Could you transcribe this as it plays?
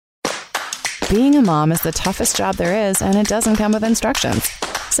Being a mom is the toughest job there is, and it doesn't come with instructions.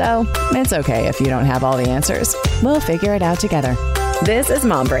 So, it's okay if you don't have all the answers. We'll figure it out together. This is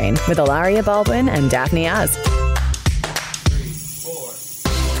Mom Brain with Ilaria Baldwin and Daphne Oz.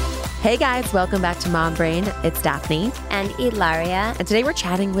 Hey guys, welcome back to Mom Brain. It's Daphne. And Ilaria. And today we're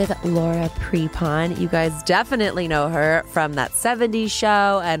chatting with Laura Prepon. You guys definitely know her from that 70s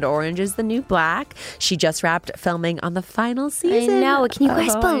show and Orange is the New Black. She just wrapped filming on the final season. I know. Can you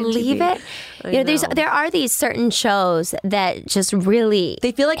guys believe it? There are these certain shows that just really...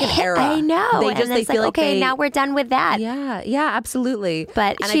 They feel like an era. I know. They feel like okay, now we're done with that. Yeah, absolutely.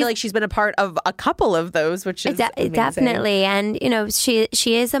 But I feel like she's been a part of a couple of those, which is amazing. Definitely. And,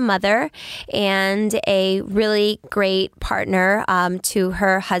 she is a mother and a really great partner to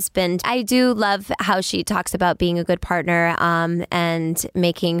her husband. I do love how she talks about being a good partner and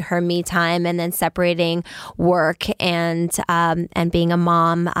making her me time and then separating work and being a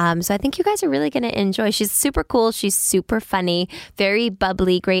mom. So I think you guys are really going to enjoy. She's super cool. She's super funny, very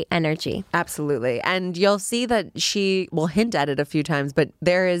bubbly, great energy. Absolutely. And you'll see that she will hint at it a few times, but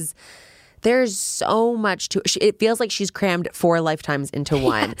there's so much to it. It feels like she's crammed 4 lifetimes into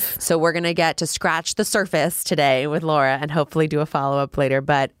one. Yes. So we're going to get to scratch the surface today with Laura and hopefully do a follow-up later.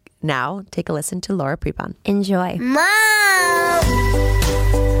 But now take a listen to Laura Prepon. Enjoy. Mom!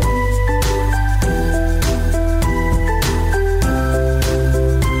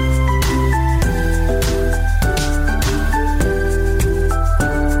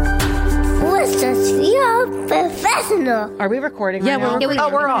 Professional. Are we recording? Yeah, right now? we're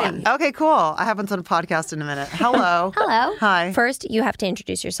recording. We're on. Okay, cool. I haven't done a podcast in a minute. Hello. Hello. Hi. First, you have to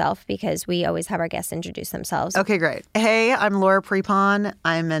introduce yourself because we always have our guests introduce themselves. Okay, great. Hey, I'm Laura Prepon.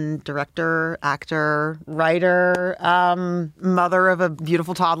 I'm a director, actor, writer, mother of a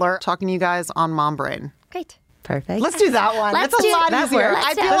beautiful toddler. Talking to you guys on Mom Brain. Great. Perfect. Let's do that one. Let's That's do a lot that easier. one.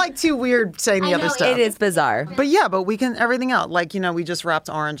 I feel like too weird saying the other stuff. It is bizarre. But we can everything else. Like, we just wrapped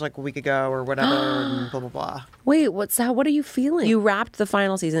Orange like a week ago or whatever and blah, blah, blah. Wait, what are you feeling? You wrapped the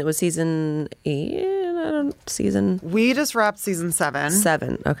final season. It was season 8? We just wrapped season 7.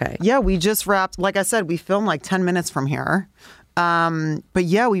 7, okay. Yeah, we just wrapped, like I said, we filmed like 10 minutes from here. But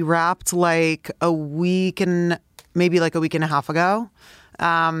yeah, we wrapped like a week and a half ago.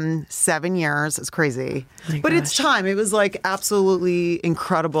 7 years. It's crazy. But it's time. It was like absolutely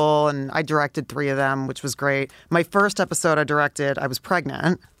incredible. And I directed 3 of them, which was great. My first episode I directed, I was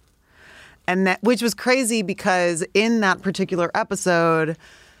pregnant. And which was crazy because in that particular episode,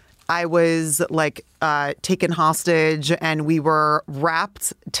 I was like taken hostage and we were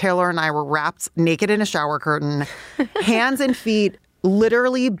wrapped. Taylor and I were wrapped naked in a shower curtain, hands and feet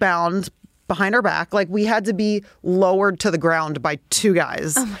literally bound behind our back. Like we had to be lowered to the ground by 2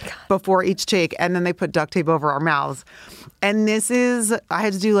 guys before each take. And then they put duct tape over our mouths. And I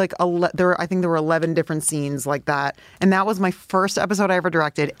had to do like, I think there were 11 different scenes like that. And that was my first episode I ever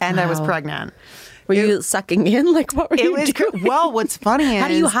directed. And I was pregnant. Were you sucking in? Like, what were you doing? Well, what's funny is... How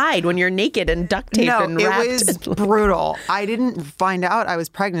do you hide when you're naked and duct tape and wrapped? It was brutal. I didn't find out I was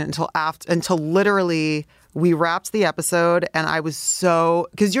pregnant until literally... We wrapped the episode and I was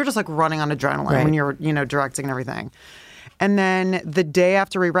because you're just like running on adrenaline when you're, directing and everything. And then the day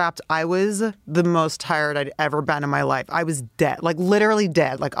after we wrapped, I was the most tired I'd ever been in my life. I was dead, like literally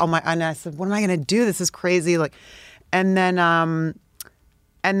dead. Like, and I said, what am I going to do? This is crazy. Like, and then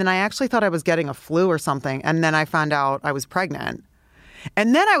I actually thought I was getting a flu or something. And then I found out I was pregnant.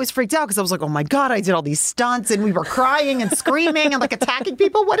 And then I was freaked out because I was like, oh my God, I did all these stunts and we were crying and screaming and like attacking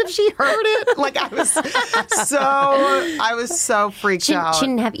people. What if she heard it? Like I was so freaked out. She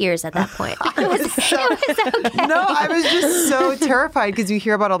didn't have ears at that point. It was okay. No, I was just so terrified because you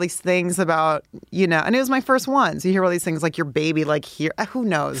hear about all these things about, and it was my first one. So you hear all these things like your baby, like here, who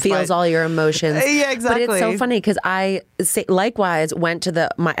knows? Feels all your emotions. Yeah, exactly. But it's so funny because I likewise went to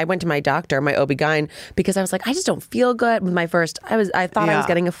my doctor, my OB-GYN, because I was like, I just don't feel good with my first. I thought I was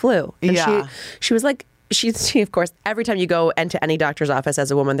getting a flu. And she was like, she of course, every time you go into any doctor's office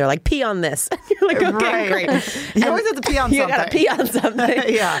as a woman, they're like, pee on this. You're like, okay, great. You always have to pee on something. You got to pee on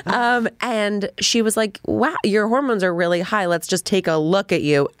something. Yeah. And she was like, wow, your hormones are really high. Let's just take a look at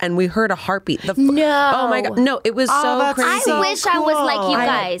you. And we heard a heartbeat. No. Oh my God. No, it was so crazy. I wish I was like you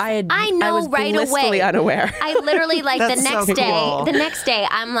guys. I was right away. Unaware. I literally the next day,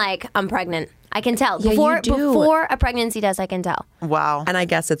 I'm like, I'm pregnant. I can tell. Before a pregnancy does, I can tell. Wow. And I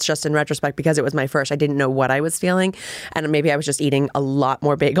guess it's just in retrospect because it was my first. I didn't know what I was feeling. And maybe I was just eating a lot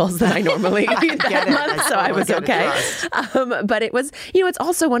more bagels than I normally eat that month. So I was okay. But it was, it's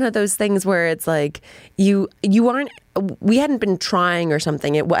also one of those things where it's like you aren't we hadn't been trying or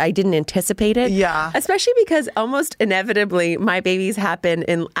something. I didn't anticipate it. Yeah. Especially because almost inevitably my babies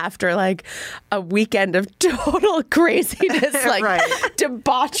happen after like a weekend of total craziness, like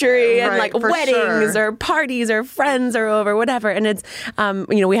debauchery and like weddings or parties or friends are over, whatever. And it's,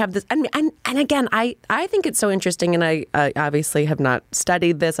 we have this, and again, I think it's so interesting, and I obviously have not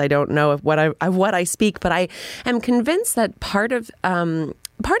studied this. I don't know what I speak, but I am convinced that part of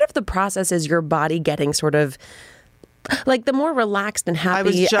the process is your body getting sort of like the more relaxed and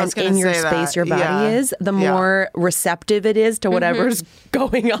happy and in your space your body is, the more receptive it is to whatever's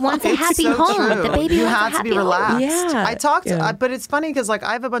going on. Wants a happy home. True. The baby you wants have a to be happy relaxed. home. Yeah. I talked, but it's funny because like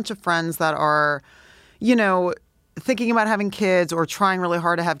I have a bunch of friends that are, thinking about having kids or trying really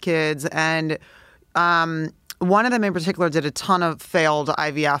hard to have kids, and one of them in particular did a ton of failed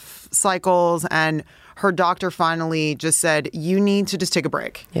IVF cycles, and her doctor finally just said, you need to just take a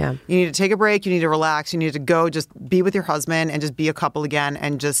break. Yeah. You need to take a break. You need to relax. You need to go just be with your husband and just be a couple again.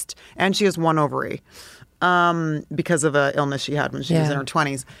 And she has one ovary because of an illness she had when she was in her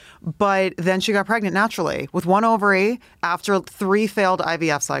 20s. But then she got pregnant naturally with one ovary after 3 failed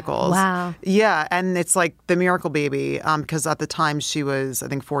IVF cycles. Wow. Yeah. And it's like the miracle baby because at the time she was, I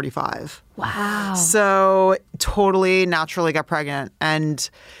think, 45. Wow. So totally naturally got pregnant.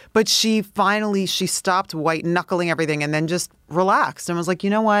 But she stopped white knuckling everything and then just relaxed and was like,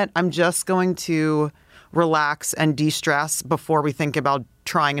 you know what? I'm just going to relax and de-stress before we think about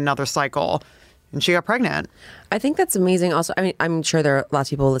trying another cycle. And she got pregnant. I think that's amazing. Also, I mean, I'm sure there are lots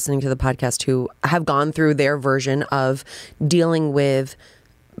of people listening to the podcast who have gone through their version of dealing with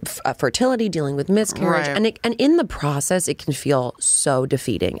fertility, dealing with miscarriage, and in the process, it can feel so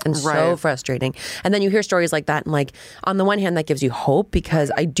defeating and so frustrating. And then you hear stories like that, and like on the one hand, that gives you hope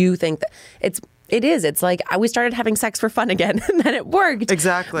because I do think that it's like we started having sex for fun again, and then it worked.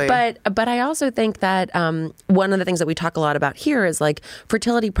 Exactly. But I also think that one of the things that we talk a lot about here is like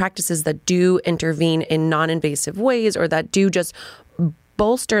fertility practices that do intervene in non-invasive ways or that do just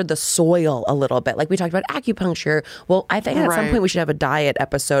bolster the soil a little bit. Like we talked about acupuncture. Well, I think at some point we should have a diet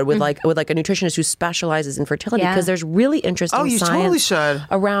episode with like a nutritionist who specializes in fertility because there's really interesting science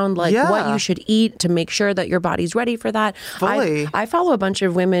around like what you should eat to make sure that your body's ready for that. Fully. I follow a bunch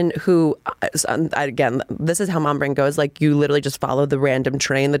of women who, again, this is how Mom Brain goes. Like you literally just follow the random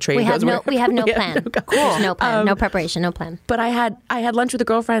train. The train we goes. We have no plan. There's no plan, no preparation, no plan. But I had lunch with a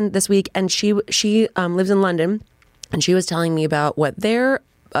girlfriend this week, and she lives in London. And she was telling me about what their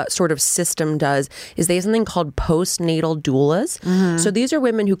sort of system does is they have something called postnatal doulas. Mm-hmm. So these are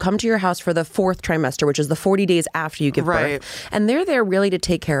women who come to your house for the 4th trimester, which is the 40 days after you give birth. And they're there really to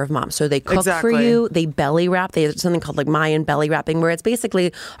take care of mom. So they cook for you. They belly wrap. They have something called like Mayan belly wrapping, where it's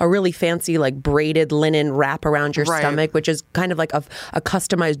basically a really fancy like braided linen wrap around your stomach, which is kind of like a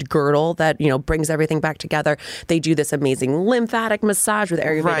customized girdle that, brings everything back together. They do this amazing lymphatic massage with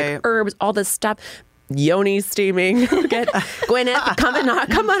Ayurvedic herbs, all this stuff. Yoni steaming. Get Gwyneth,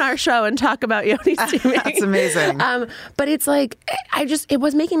 come on our show and talk about yoni steaming. That's amazing. But it's like, it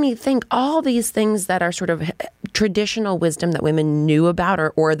was making me think all these things that are sort of traditional wisdom that women knew about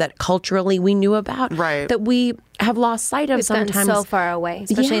or that culturally we knew about that we have lost sight of sometimes. Gotten so far away,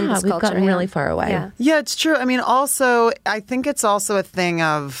 especially in this culture. We've gotten really far away. Yeah, it's true. I mean, also, I think it's also a thing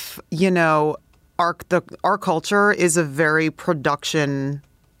of, our culture is a very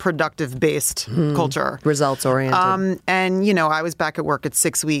productive-based culture. Results-oriented. And, I was back at work at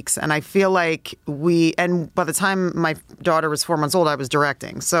 6 weeks, and I feel like and by the time my daughter was 4 months old, I was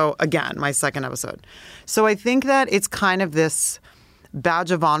directing. So, again, my second episode. So I think that it's kind of this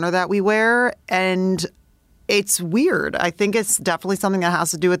badge of honor that we wear, and it's weird. I think it's definitely something that has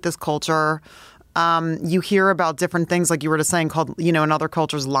to do with this culture. You hear about different things, like you were just saying, called, in other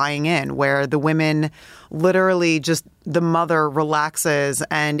cultures, lying in, where the women literally just, the mother relaxes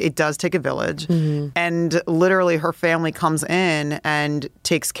and it does take a village. Mm-hmm. And literally her family comes in and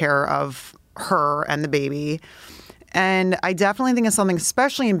takes care of her and the baby. And I definitely think it's something,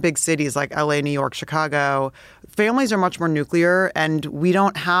 especially in big cities like LA, New York, Chicago, families are much more nuclear, and we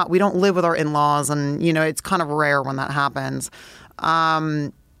don't live with our in-laws, and, it's kind of rare when that happens.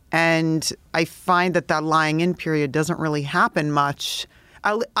 And I find that lying in period doesn't really happen much.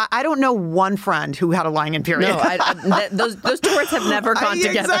 I don't know one friend who had a lying in period. No, those two words have never gone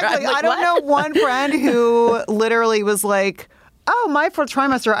together. Exactly. Like, I don't know one friend who literally was like, oh, my 4th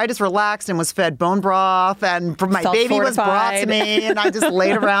trimester, I just relaxed and was fed bone broth, and my baby was brought to me, and I just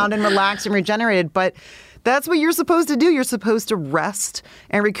laid around and relaxed and regenerated. But that's what you're supposed to do. You're supposed to rest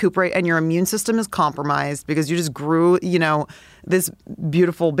and recuperate, and your immune system is compromised because you just grew, this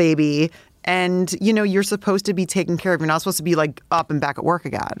beautiful baby, And, you're supposed to be taken care of. You're not supposed to be like up and back at work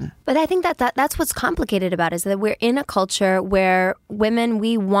again. But I think that's what's complicated about it, is that we're in a culture where women,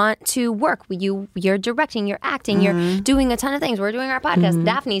 we want to work. You're directing, you're acting, you're doing a ton of things. We're doing our podcast.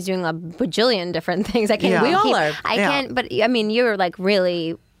 Daphne's doing a bajillion different things. We all are. I can't, but I mean, you're like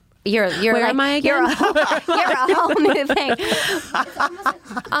really... You're Where like, am I again? You're a whole new thing.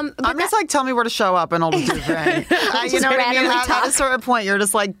 I'm just like, tell me where to show up and I'll just do the thing. You know what I mean? At a certain point, you're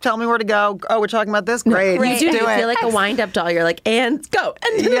just like, tell me where to go. Oh, we're talking about this? Great. You do. You it. feel like a wind-up doll. You're like, and go.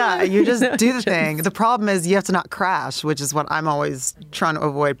 Yeah, you just do the thing. The problem is you have to not crash, which is what I'm always trying to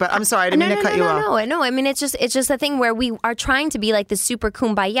avoid. But I'm sorry, I didn't mean to cut you off. No. I mean, it's just a thing where we are trying to be like the super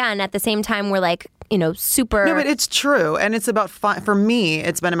kumbaya, and at the same time, we're like, super. No, but it's true. And it's about, for me,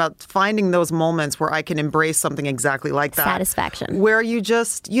 it's been about finding those moments where I can embrace something exactly like that. Satisfaction. Where you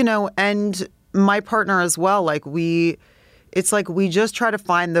just, and my partner as well, like it's like we just try to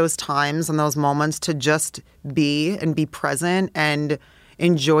find those times and those moments to just be and be present and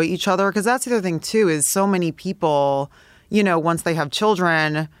enjoy each other. Because that's the other thing, too, is so many people, once they have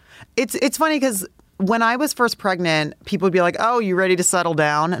children, it's funny because when I was first pregnant, people would be like, oh, you ready to settle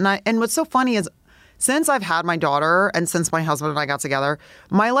down? And what's so funny is, since I've had my daughter and since my husband and I got together,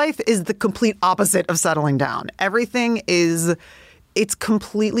 my life is the complete opposite of settling down. Everything it's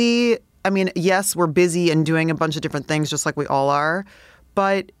completely, I mean, yes, we're busy and doing a bunch of different things just like we all are,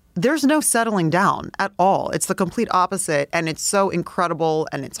 but there's no settling down at all. It's the complete opposite. And it's so incredible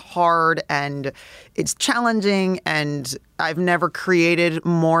and it's hard and it's challenging. And I've never created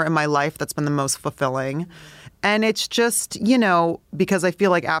more in my life that's been the most fulfilling. And it's just, because I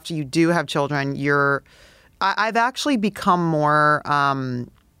feel like after you do have children, I've actually become more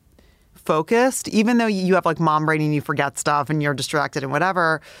focused, even though you have like mom brain and you forget stuff and you're distracted and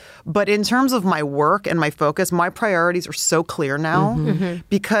whatever. But in terms of my work and my focus, my priorities are so clear now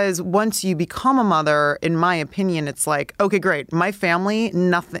because once you become a mother, in my opinion, it's like, okay, great. My family,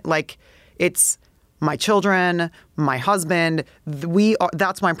 nothing, like it's my children, my husband,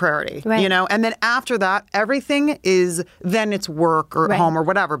 that's my priority, right. And then after that, everything then it's work or home or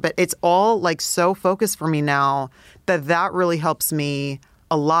whatever. But it's all like so focused for me now that really helps me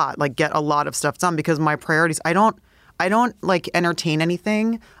a lot, like get a lot of stuff done because my priorities, I don't like entertain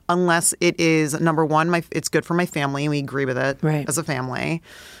anything unless it is, number one, it's good for my family and we agree with it as a family.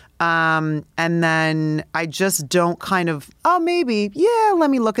 And then I just don't kind of, maybe, let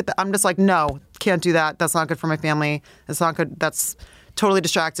me look at that. I'm just like, no, can't do that. That's not good for my family. That's not good. That's totally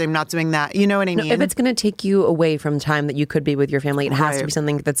distracting. I'm not doing that. You know what I mean? No, if it's going to take you away from time that you could be with your family, it has to be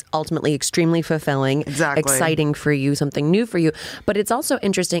something that's ultimately extremely fulfilling, exciting for you, something new for you. But it's also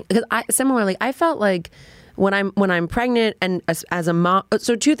interesting because I felt like when I'm pregnant and as a mom,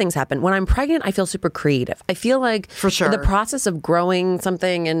 so two things happen. When I'm pregnant, I feel super creative. I feel like for sure the process of growing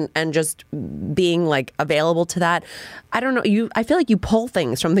something and just being like available to that. I don't know. I feel like you pull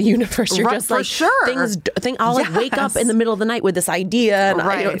things from the universe. You're just like I'll like wake up in the middle of the night with this idea,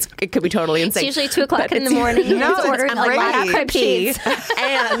 and it could be totally insane. It's usually 2:00 in the morning. No, I'm like pee,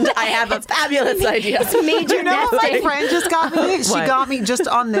 and I have a fabulous idea. Major what my friend just got me? She got me just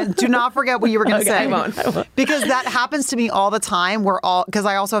on the. Do not forget what you were going to say. I won't. Because that happens to me all the time. Because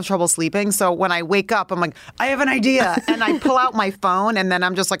I also have trouble sleeping. So when I wake up, I'm like, I have an idea, and I pull out my phone, and then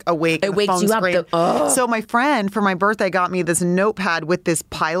I'm just like awake. It wakes you up. So my friend for my birthday got me this notepad with this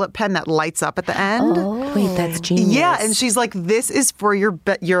pilot pen that lights up at the end. Oh, wait, that's genius. Yeah, and she's like, this is for your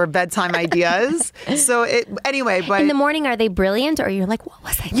bedtime ideas. So anyway, but in the morning, are they brilliant, or you're like, what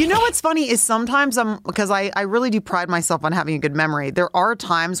was I thinking? You know what's funny is sometimes because I really do pride myself on having a good memory. There are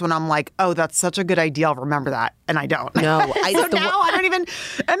times when I'm like, oh, that's such a good idea. I'll remember that. And I don't. No. So now I don't even.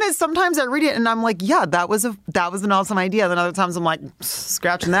 And then sometimes I read it and I'm like, yeah, that was an awesome idea. Then other times I'm like,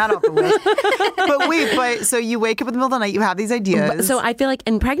 scratching that off the list. But so you wake up in the middle of the night, you have these ideas. So I feel like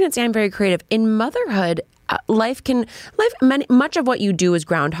in pregnancy, I'm very creative. In motherhood, much of what you do is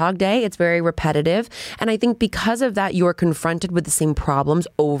Groundhog Day. It's very repetitive. And I think because of that, you're confronted with the same problems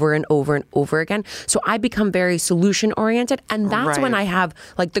over and over and over again. So I become very solution oriented. And that's when I have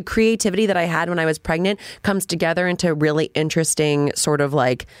like the creativity that I had when I was pregnant comes together into really interesting sort of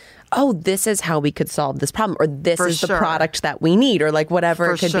like, oh, this is how we could solve this problem, or this is the product that we need, or like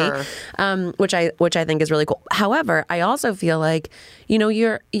whatever it could be, which I think is really cool. However, I also feel like,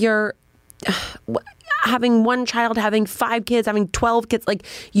 you're having one child, having 5 kids, having 12 kids, like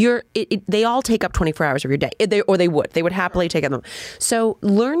they all take up 24 hours of your day. They would happily take them. So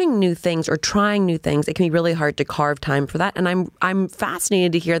learning new things or trying new things, it can be really hard to carve time for that. And I'm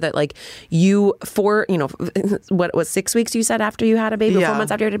fascinated to hear that like what was 6 weeks you said after you had a baby, 4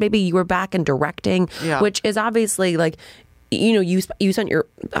 months after you had a baby, you were back and directing, which is obviously like, you spent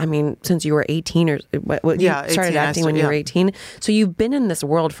since you were 18 or what you started 18, acting when you were 18. So you've been in this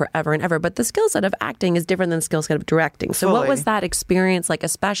world forever and ever, but the skill set of acting is different than the skill set of directing. So what was that experience like,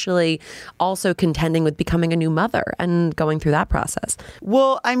 especially also contending with becoming a new mother and going through that process?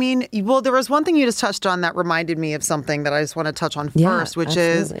 Well, there was one thing you just touched on that reminded me of something that I just want to touch on first, which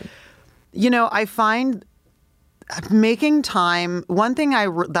is, I find making time, one thing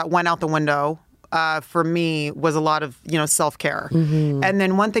that went out the window for me was a lot of, self-care. Mm-hmm. And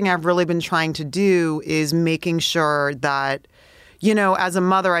then one thing I've really been trying to do is making sure that, as a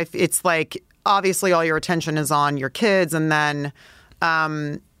mother, it's like, obviously all your attention is on your kids. And then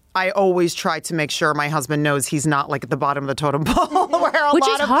I always try to make sure my husband knows he's not like at the bottom of the totem pole. Where a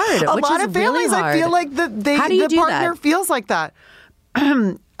lot of families, I feel like the partner feels like that.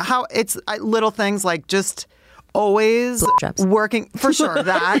 How it's little things like just always working for sure.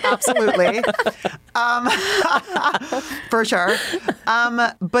 That absolutely, for sure.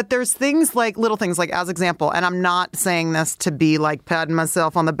 But there's things like little things like, as example, and I'm not saying this to be like patting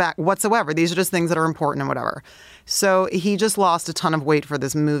myself on the back whatsoever. These are just things that are important and whatever. So he just lost a ton of weight for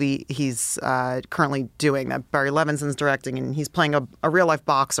this movie he's currently doing that Barry Levinson's directing, and he's playing a real life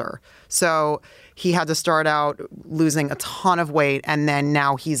boxer. So he had to start out losing a ton of weight, and then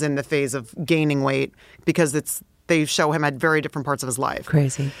now he's in the phase of gaining weight because they show him at very different parts of his life.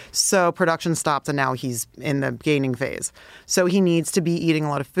 Crazy. So production stopped, and now he's in the gaining phase. So he needs to be eating a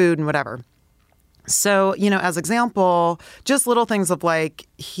lot of food and whatever. So, as example, just little things of like,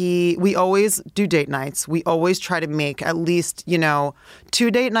 we always do date nights. We always try to make at least,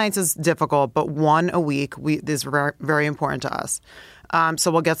 2 date nights is difficult, but 1 a week is very, very important to us. So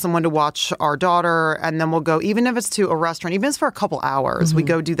we'll get someone to watch our daughter, and then we'll go, even if it's to a restaurant, even if it's for a couple hours, mm-hmm. we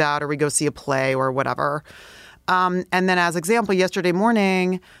go do that, or we go see a play or whatever. And then as example, yesterday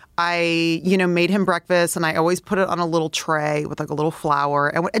morning, I, made him breakfast, and I always put it on a little tray with like a little flower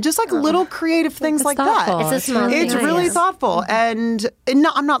and just like little creative things like thoughtful. that. It's a small thing. It's really thoughtful. And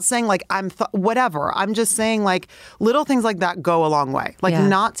no, I'm not saying like whatever. I'm just saying like little things like that go a long way. Like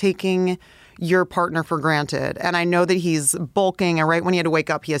not taking your partner for granted. And I know that he's bulking, and right when he had to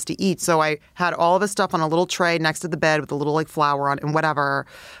wake up, he has to eat. So I had all of his stuff on a little tray next to the bed with a little like flower on it and whatever,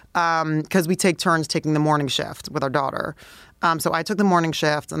 because we take turns taking the morning shift with our daughter. So I took the morning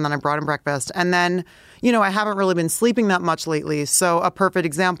shift, and then I brought him breakfast. And then, I haven't really been sleeping that much lately. So a perfect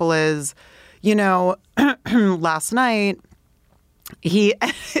example is, last night, this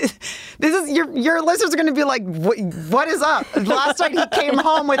is your listeners are going to be like, what is up? Last night he came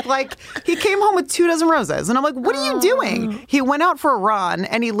home with 2 dozen roses, and I'm like, what are you doing? He went out for a run,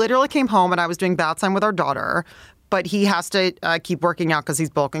 and he literally came home, and I was doing bath time with our daughter, but he has to keep working out because he's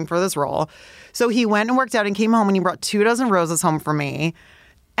bulking for this role. So he went and worked out and came home, and he brought 2 dozen roses home for me.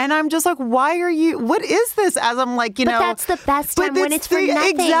 And I'm just like, what is this? As I'm like, But that's the best time when it's for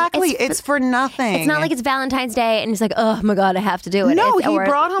nothing. Exactly. It's for nothing. It's not like it's Valentine's Day and it's like, oh my God, I have to do it. No, he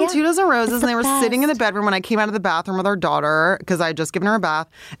brought home 2 dozen roses, and they were sitting in the bedroom when I came out of the bathroom with our daughter because I had just given her a bath.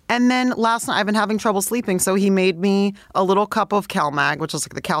 And then last night I've been having trouble sleeping, so he made me a little cup of CalMag, which is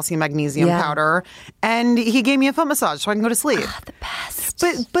like the calcium magnesium powder, and he gave me a foot massage so I can go to sleep. The best.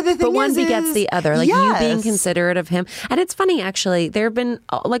 But the thing one begets the other. Like you being considerate of him. And it's funny, actually, there have been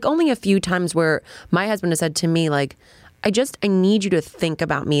like only a few times where my husband has said to me, like, I need you to think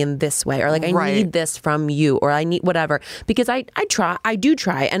about me in this way, or like I need this from you, or I need whatever, because I do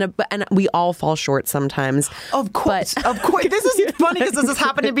try, and we all fall short sometimes. Of course. This is funny because this has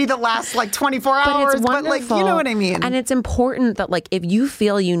happened to be the last like 24 hours, but like, you know what I mean. And it's important that like if you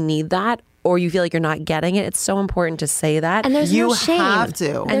feel you need that, or you feel like you're not getting it, it's so important to say that. And there's no shame. You have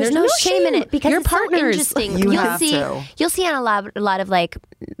to. And there's no shame in it because your it's partners. so interesting. You'll see on a lot of like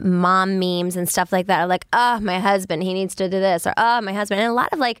mom memes and stuff like that. Like, my husband, he needs to do this, or my husband, and a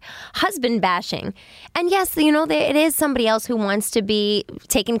lot of like husband bashing. And yes, it is somebody else who wants to be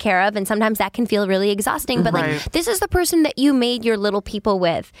taken care of, and sometimes that can feel really exhausting. But like, this is the person that you made your little people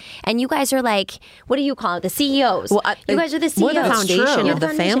with, and you guys are like, what do you call it? The CEOs. Well, you guys are the CEOs. We're the foundation of the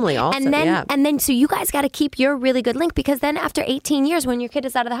family, also. And then, so you guys got to keep your really good link, because then after 18 years, when your kid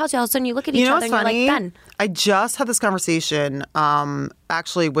is out of the house, all of a sudden you look at each other and you're like, done. I just had this conversation,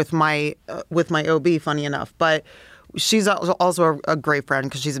 actually with my OB, funny enough, but she's also a great friend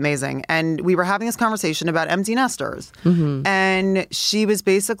because she's amazing. And we were having this conversation about empty nesters. Mm-hmm. And she was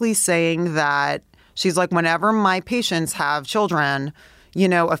basically saying that she's like, whenever my patients have children,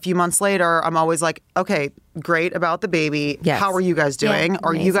 a few months later, I'm always like, okay, great about the baby. Yes. How are you guys doing? Yeah,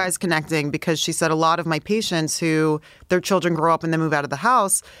 are you guys connecting? Because she said a lot of my patients who their children grow up and then move out of the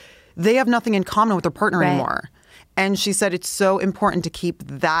house, they have nothing in common with their partner anymore. And she said it's so important to keep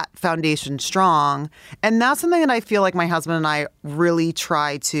that foundation strong. And that's something that I feel like my husband and I really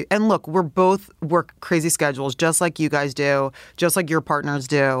try to. And look, we're both work crazy schedules, just like you guys do, just like your partners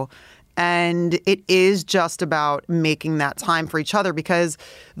do. And it is just about making that time for each other, because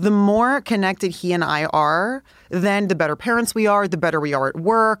the more connected he and I are, then the better parents we are, the better we are at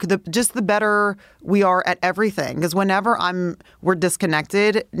work, just the better we are at everything. Because whenever we're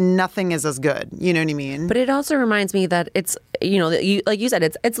disconnected, nothing is as good. You know what I mean? But it also reminds me that it's, like you said,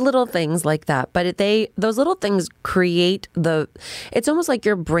 it's little things like that. But those little things create it's almost like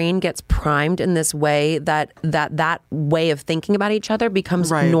your brain gets primed in this way that way of thinking about each other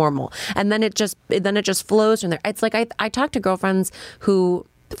becomes normal. And then it just flows from there. It's like I talk to girlfriends who,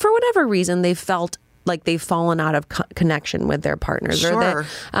 for whatever reason, they felt like they've fallen out of connection with their partners. Sure. Or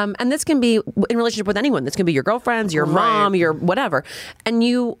and this can be in relationship with anyone. This can be your girlfriends, your mom, your whatever. And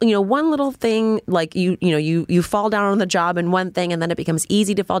one little thing, like you fall down on the job in one thing, and then it becomes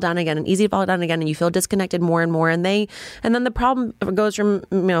easy to fall down again and easy to fall down again, and you feel disconnected more and more. And then the problem goes from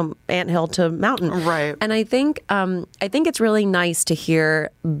anthill to mountain. Right. And I think it's really nice to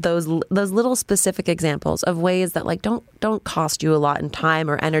hear those little specific examples of ways that like don't cost you a lot in time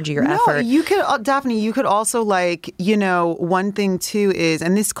or energy or effort. You could Daphne. You could also one thing too is,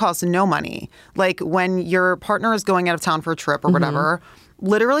 and this costs no money, like when your partner is going out of town for a trip or whatever,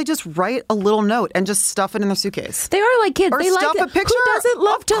 literally just write a little note and just stuff it in their suitcase. They are like kids. Or they stuff like a picture. Who doesn't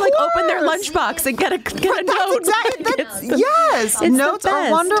love Of to like open their course. lunchbox and get a note? Yes, it's notes are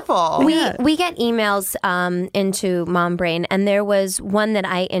wonderful. We get emails into Mom Brain, and there was one that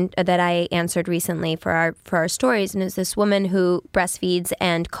I answered recently for our stories, and it's this woman who breastfeeds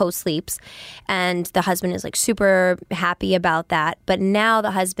and co-sleeps, and the husband is like super happy about that. But now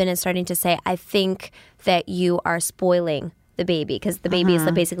the husband is starting to say, "I think that you are spoiling the baby," because the baby is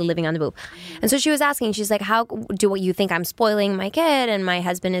basically living on the boob. And so she was asking, she's like, how do you think I'm spoiling my kid? And my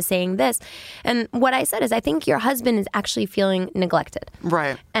husband is saying this. And what I said is, I think your husband is actually feeling neglected.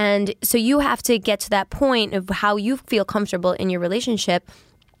 Right. And so you have to get to that point of how you feel comfortable in your relationship,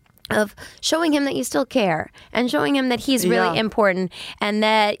 of showing him that you still care and showing him that he's really important, and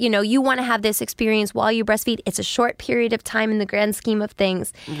that, you want to have this experience while you breastfeed. It's a short period of time in the grand scheme of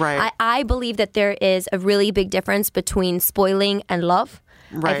things. Right. I believe that there is a really big difference between spoiling and love.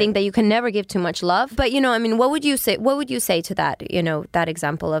 Right. I think that you can never give too much love. But, what would you say? What would you say to that, that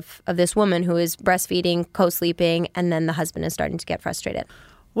example of this woman who is breastfeeding, co-sleeping, and then the husband is starting to get frustrated?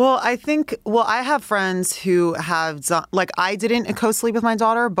 Well, I have friends who have, I didn't co-sleep with my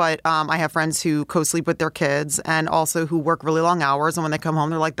daughter, but I have friends who co-sleep with their kids, and also who work really long hours. And when they come home,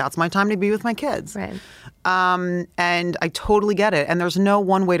 they're like, that's my time to be with my kids. Right. And I totally get it. And there's no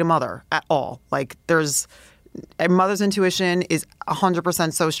one way to mother at all. Like a mother's intuition is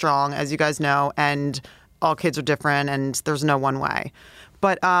 100% so strong, as you guys know, and all kids are different, and there's no one way.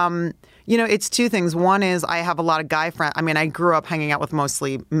 But, it's two things. One is I have a lot of guy friends. I mean, I grew up hanging out with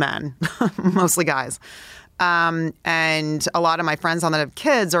mostly men, mostly guys. And a lot of my friends that have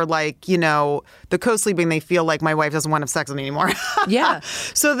kids are like, the co-sleeping, they feel like my wife doesn't want to have sex with me anymore. Yeah.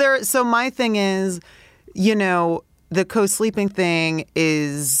 So my thing is, the co-sleeping thing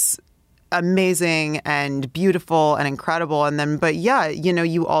is amazing and beautiful and incredible. And then, but yeah,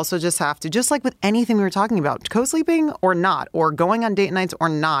 you also just have to, just like with anything we were talking about, co-sleeping or not, or going on date nights or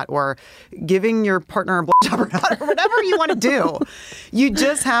not, or giving your partner a blowjob or not, or whatever you want to do, you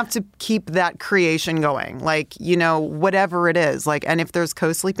just have to keep that creation going. Like, whatever it is. Like, and if there's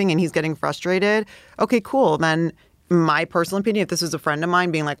co-sleeping and he's getting frustrated, okay, cool. Then my personal opinion, if this was a friend of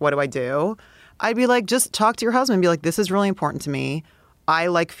mine being like, what do I do? I'd be like, just talk to your husband and be like, this is really important to me. I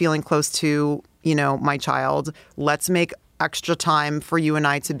like feeling close to, my child. Let's make extra time for you and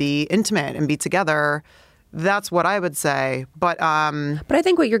I to be intimate and be together. That's what I would say. But I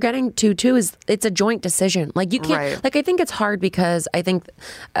think what you're getting to too is it's a joint decision. Like you can't, like, I think it's hard because I think,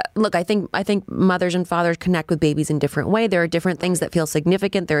 I think mothers and fathers connect with babies in different way. There are different things that feel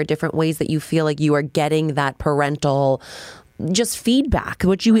significant. There are different ways that you feel like you are getting that parental just feedback,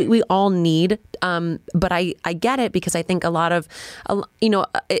 which we all need. But I get it, because I think a lot of,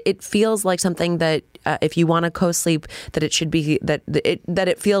 it feels like something that if you want to co-sleep, that it should be that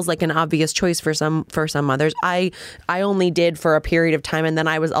it feels like an obvious choice for some mothers. I only did for a period of time, and then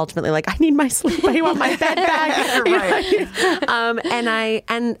I was ultimately like, I need my sleep. I want my bed back.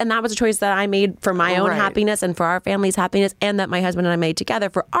 And that was a choice that I made for my own happiness and for our family's happiness, and that my husband and I made together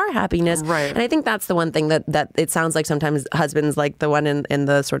for our happiness. Right. And I think that's the one thing that it sounds like sometimes husbands husbands, like the one in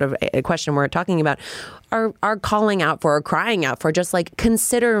the sort of a question we're talking about, are calling out for or crying out for, just like,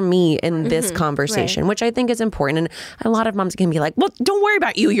 consider me in this conversation, which I think is important. And a lot of moms can be like, well, don't worry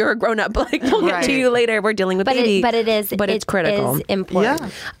about you. You're a grown up. Like, we'll get to you later. We're dealing with baby. But it's critical. Is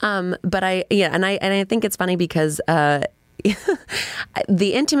important. Yeah. But I think it's funny because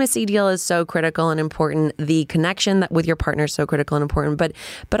the intimacy deal is so critical and important. The connection with your partner is so critical and important.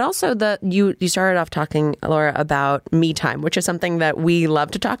 But also you started off talking, Laura, about me time, which is something that we love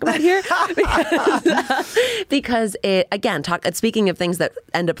to talk about here because it, again, speaking of things that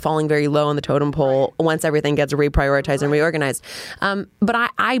end up falling very low on the totem pole once everything gets reprioritized and reorganized. But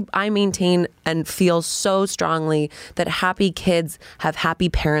I maintain and feel so strongly that happy kids have happy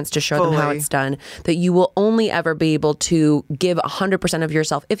parents to show them how it's done, that you will only ever be able to give 100% of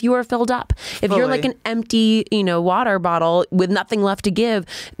yourself if you are filled up. If you're like an empty, water bottle with nothing left to give,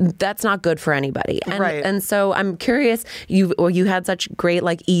 that's not good for anybody. And so I'm curious, you had such great,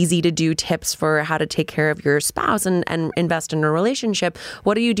 like, easy to do tips for how to take care of your spouse and invest in a relationship.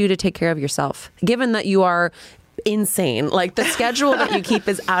 What do you do to take care of yourself, given that you are insane? Like, the schedule that you keep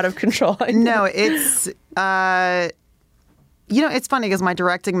is out of control. No, it's it's funny because my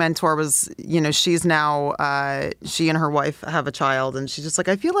directing mentor was, she's now, she and her wife have a child, and she's just like,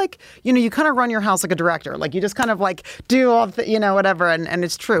 I feel like, you kind of run your house like a director. Like, you just kind of like do all, whatever. And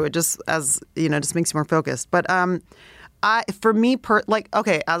it's true. It just, just makes you more focused. But for me,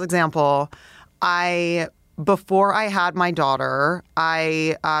 as example, before I had my daughter,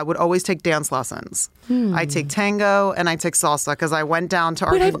 I would always take dance lessons. I take tango and I take salsa because I went down to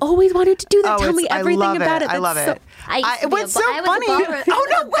Wait, I've always wanted to do that. Tell me everything about it. I love it. What's so funny? Oh,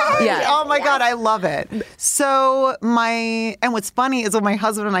 no way. Yeah. Oh, my God. I love it. So and what's funny is when my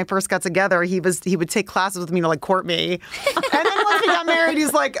husband and I first got together, he would take classes with me to, like, court me. And then once we got married,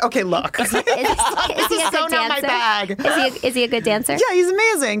 he's like, okay, look. Is he a good dancer? My bag. Is he a good dancer? Yeah, he's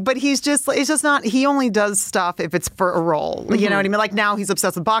amazing. But it's just not, he only does stuff if it's for a role. You know what I mean? Like, now he's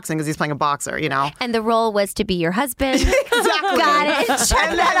obsessed with boxing because he's playing a boxer, And the role was to be your husband. Exactly. Got it.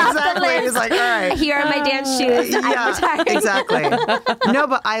 Check that off the list. He's like, all right. Here are my dance shoes. I'm retired. Exactly. No,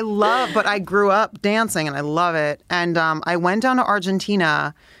 but I grew up dancing and I love it. And I went down to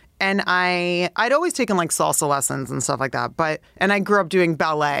Argentina and I'd always taken, like, salsa lessons and stuff like that. And I grew up doing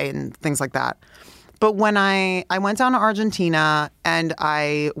ballet and things like that. But when I went down to Argentina and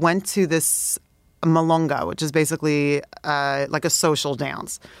I went to this milonga, which is basically like a social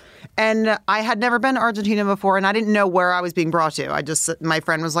dance. And I had never been to Argentina before, and I didn't know where I was being brought to. My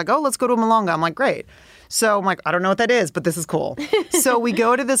friend was like, oh, let's go to a milonga. I'm like, great. So I'm like, I don't know what that is, but this is cool. So we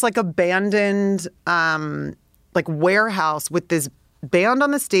go to this, like, abandoned like warehouse with this band on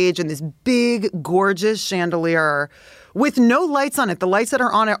the stage and this big, gorgeous chandelier with no lights on it. The lights that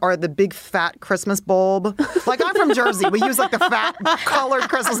are on it are the big fat Christmas bulb. Like, I'm from Jersey. We use, like, the fat colored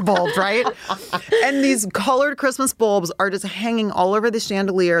Christmas bulbs, right? And these colored Christmas bulbs are just hanging all over the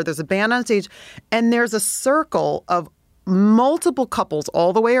chandelier. There's a band on stage, and there's a circle of multiple couples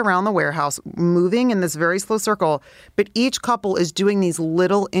all the way around the warehouse moving in this very slow circle, but each couple is doing these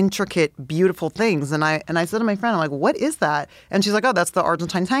little intricate, beautiful things. And I said to my friend, I'm like, what is that? And she's like, oh, that's the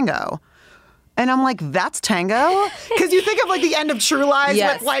Argentine tango. And I'm like, that's tango? Because you think of, like, the end of True Lies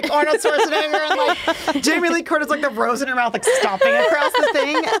with, like, Arnold Schwarzenegger and, like, Jamie Lee Curtis, like, the rose in her mouth, like, stomping across the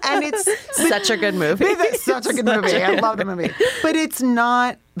thing. And it's such a good movie. It's such a good movie. I love the movie. But it's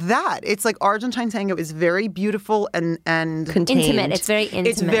not that. It's like Argentine tango is very beautiful and contained. Intimate. It's very intimate.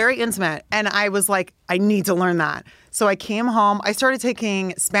 It's very intimate. And I was like, I need to learn that. So I came home. I started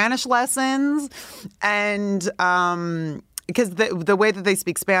taking Spanish lessons and because the way that they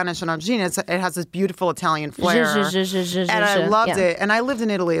speak Spanish in Argentina, it has this beautiful Italian flair. And I loved it. And I lived in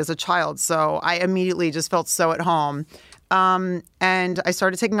Italy as a child, so I immediately just felt so at home. And I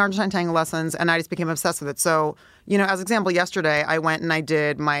started taking Argentine tango lessons, and I just became obsessed with it. So, as an example, yesterday I went and I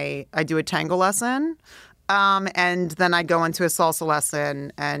do a tango lesson. And then I go into a salsa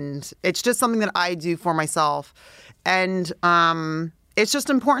lesson, and it's just something that I do for myself. And it's just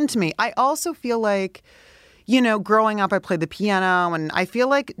important to me. I also feel like, growing up, I played the piano, and I feel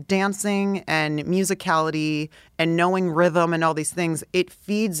like dancing and musicality and knowing rhythm and all these things, it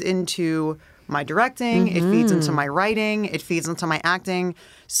feeds into my directing, it feeds into my writing, it feeds into my acting.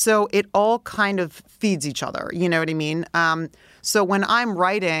 So it all kind of feeds each other. You know what I mean? So when I'm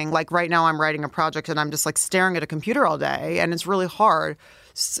writing, like right now I'm writing a project and I'm just like staring at a computer all day and it's really hard,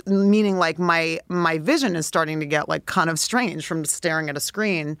 meaning like my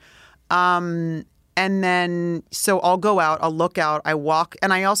And then, so I'll go out, I'll look out, I walk,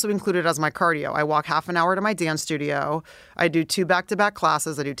 and I also include it as my cardio. I walk half an hour to my dance studio. I do 2 back-to-back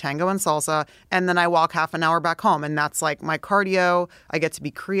classes. I do tango and salsa. And then I walk half an hour back home. And that's like my cardio. I get to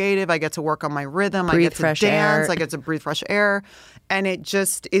be creative. I get to work on my rhythm. I get to fresh dance. air. I get to breathe fresh air. And it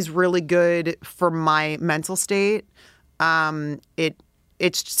just is really good for my mental state. So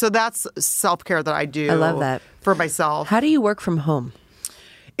that's self-care that I do. I love that. For myself. How do you work from home?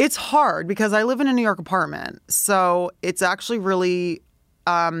 It's hard because I live in a New York apartment. So it's actually really,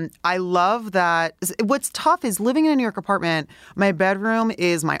 I love that. What's tough is living in a New York apartment, my bedroom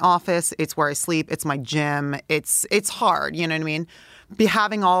is my office. It's where I sleep. It's my gym. It's hard. You know what I mean?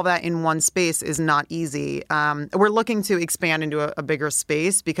 Having all that in one space is not easy. We're looking to expand into a bigger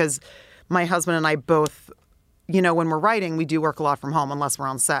space because my husband and I both, when we're writing, we do work a lot from home unless we're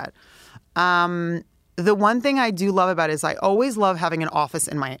on set. The one thing I do love about it is I always love having an office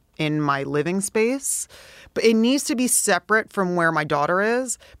in my living space, but it needs to be separate from where my daughter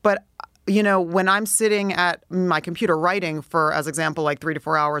is. But when I'm sitting at my computer writing for, as example, like 3 to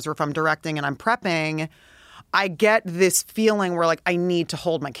 4 hours, or if I'm directing and I'm prepping, I get this feeling where like I need to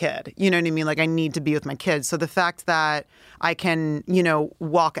hold my kid. You know what I mean? Like I need to be with my kids. So the fact that I can,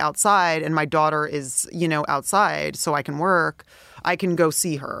 walk outside and my daughter is, outside so I can work, I can go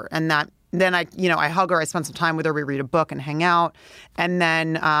see her. And then I hug her, I spend some time with her, we read a book and hang out. And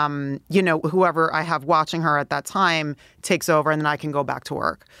then, whoever I have watching her at that time takes over and then I can go back to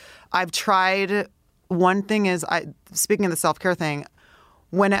work. I've tried, one thing is, speaking of the self-care thing,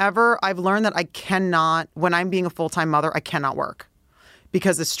 whenever I've learned that when I'm being a full-time mother, I cannot work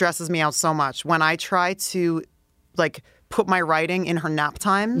because it stresses me out so much. When I try to like put my writing in her nap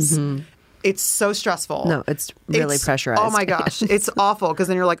times, it's so stressful. No, it's really pressurized. Oh my gosh, it's awful because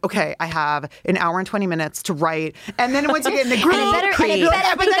then you're like, okay, I have an hour and 20 minutes to write, and then once you get in the groove, and then you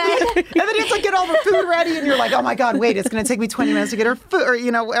have to get all the food ready, and you're like, oh my god, wait, it's going to take me 20 minutes to get her food,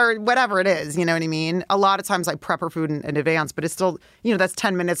 or whatever it is. You know what I mean? A lot of times I prep her food in advance, but it's still, that's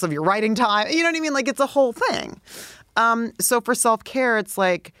 10 minutes of your writing time. You know what I mean? Like it's a whole thing. So for self-care, it's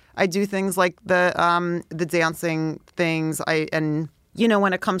like I do things like the dancing things.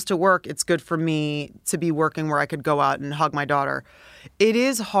 When it comes to work, it's good for me to be working where I could go out and hug my daughter. It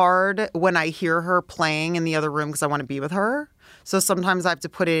is hard when I hear her playing in the other room because I want to be with her. So sometimes I have to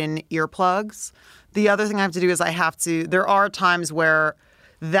put in earplugs. The other thing I have to do is there are times where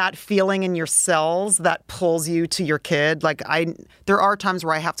that feeling in your cells that pulls you to your kid, there are times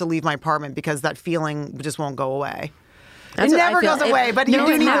where I have to leave my apartment because that feeling just won't go away. It never goes away, but you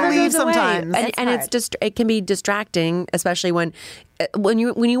do need to leave sometimes. And it's just it can be distracting, especially when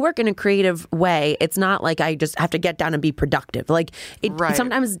you work in a creative way. It's not like I just have to get down and be productive. Like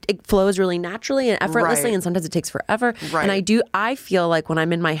sometimes it flows really naturally and effortlessly, and sometimes it takes forever. Right. And I feel like when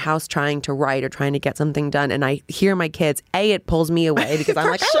I'm in my house trying to write or trying to get something done, and I hear my kids, it pulls me away because I'm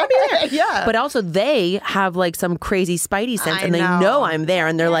like, I want to be there. Yeah. But also they have like some crazy spidey sense, and they know I'm there,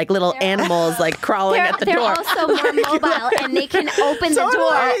 and they're like little animals like crawling at the door. They're also more mobile. And they can open the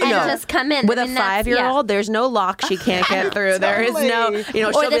door and just come in. With a 5-year-old, there's no lock she can't get through. There is no,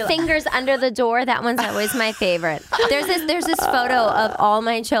 or the fingers under the door. That one's always my favorite. There's this photo of all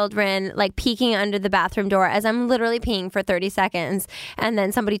my children like peeking under the bathroom door as I'm literally peeing for 30 seconds, and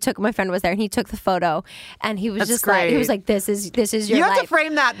then my friend was there and he took the photo, and he was like, this is your You life. have to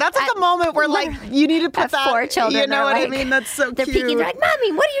frame that. That's like a moment where like you need to put that. 4 children. You know what like, I mean? That's so they're cute. peeking. They're like,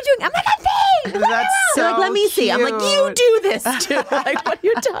 Mommy, what are you doing? I'm like, I'm peeing. That's so like, let me see. I'm like, you do this too. Like, what are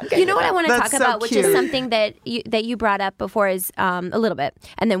you talking You know what I want to That's talk so about, which cute. is something that you brought up before, is a little bit,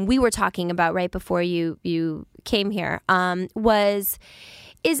 and then we were talking about right before you came here,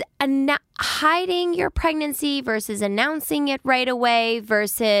 is hiding your pregnancy versus announcing it right away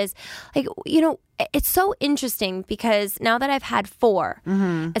versus it's so interesting because now that I've had 4,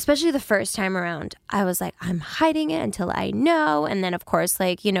 especially the first time around, I was like, I'm hiding it until I know. And then, of course,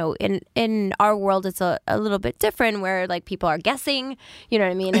 in our world, it's a little bit different where, like, people are guessing, you know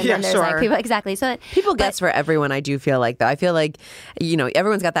what I mean? And then there's, like, people, exactly. So people guess for everyone, I do feel like, though. I feel like,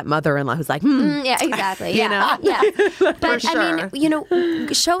 everyone's got that mother-in-law who's like, yeah, exactly. Yeah. But, sure. I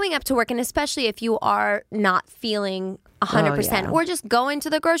mean, showing up to work, and especially if you are not feeling 100%, or just going to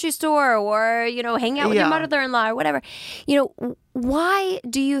the grocery store, or hang out with your mother-in-law or whatever. Why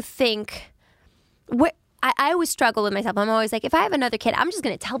do you think? I always struggle with myself. I'm always like, if I have another kid, I'm just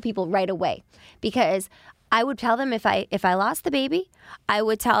going to tell people right away, because I would tell them if I lost the baby, I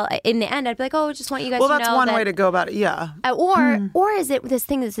would tell. In the end, I'd be like, oh, I just want you guys to know. Well, that's one way to go about it. Yeah. Or is it this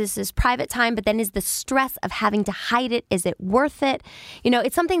thing that this is private time, but then is the stress of having to hide it? Is it worth it?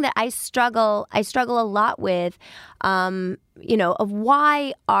 It's something that I struggle a lot with. of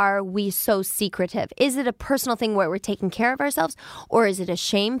why are we so secretive? Is it a personal thing where we're taking care of ourselves, or is it a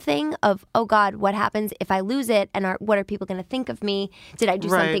shame thing of, oh God, what happens if I lose it, and what are people going to think of me? Did I do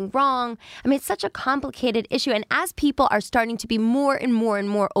something wrong? I mean, it's such a complicated issue, and as people are starting to be more and more and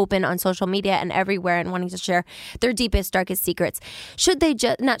more open on social media and everywhere and wanting to share their deepest, darkest secrets, should they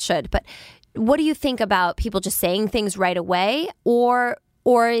but what do you think about people just saying things right away, or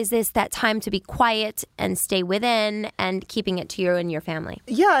is this that time to be quiet and stay within and keeping it to you and your family?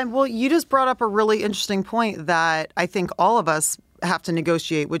 Yeah, well, you just brought up a really interesting point that I think all of us have to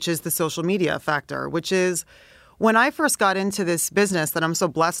negotiate, which is the social media factor, which is when I first got into this business that I'm so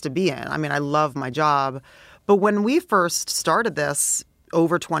blessed to be in. I mean, I love my job. But when we first started this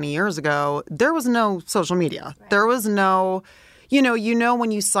over 20 years ago, there was no social media. Right. There was no,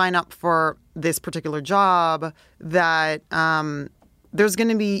 when you sign up for this particular job that you're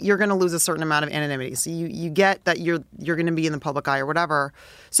going to lose a certain amount of anonymity. So you get that you're going to be in the public eye or whatever.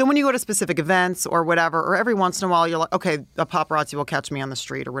 So when you go to specific events or whatever, or every once in a while, you're like, okay, a paparazzi will catch me on the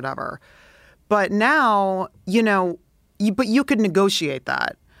street or whatever. But now, but you could negotiate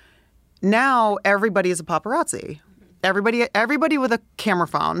that. Now everybody is a paparazzi. Everybody with a camera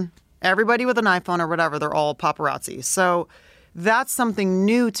phone, everybody with an iPhone or whatever, they're all paparazzi. So that's something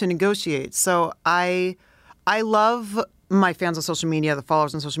new to negotiate. So I love my fans on social media, the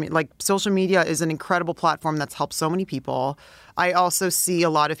followers on social media. Like, social media is an incredible platform that's helped so many people. I also see a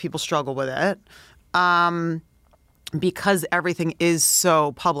lot of people struggle with it because everything is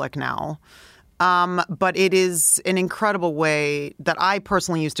so public now. But it is an incredible way that I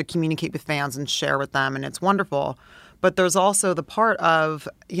personally use to communicate with fans and share with them, and it's wonderful. But there's also the part of,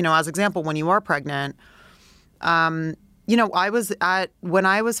 as example, when you are pregnant, when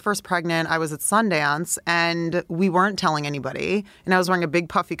I was first pregnant, I was at Sundance and we weren't telling anybody. And I was wearing a big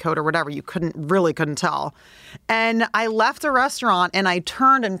puffy coat or whatever. You couldn't tell. And I left a restaurant and I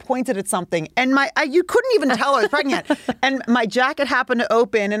turned and pointed at something. And you couldn't even tell I was pregnant. And my jacket happened to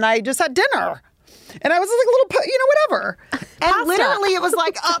open and I just had dinner. And I was like a little, whatever. And literally it was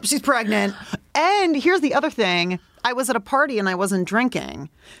like, oh, she's pregnant. And here's the other thing. I was at a party and I wasn't drinking.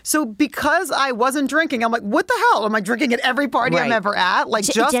 So because I wasn't drinking, I'm like, what the hell? Am I drinking at every party I'm ever at? Like,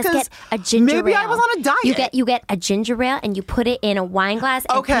 just because maybe I was on a diet. You get a ginger ale and you put it in a wine glass.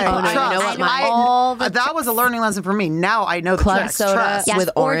 And okay, that was a learning lesson for me. Now I know the club tricks. soda with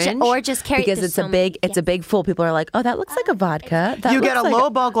orange, or just carry because it's a big full. People are like, oh, that looks like a vodka. You get a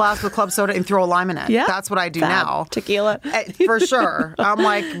low ball glass with club soda and throw a lime in it. Yeah, that's what I do now. Tequila, for sure. I'm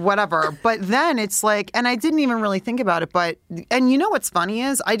like, whatever. But then it's like, and I didn't even really think about it. And you know what's funny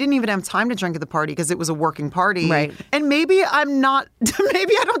is I didn't even have time to drink at the party because it was a working party. Right. And maybe I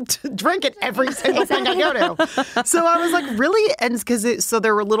don't drink at every single thing I go to. So I was like, really? And so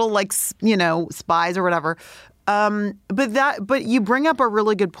there were little like, spies or whatever. But you bring up a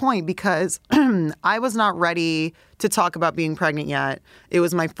really good point because I was not ready to talk about being pregnant yet. It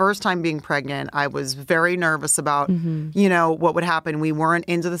was my first time being pregnant. I was very nervous about, what would happen. We weren't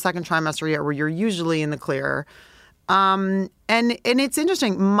into the second trimester yet, where you're usually in the clear. And it's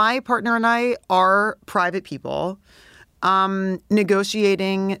interesting. My partner and I are private people.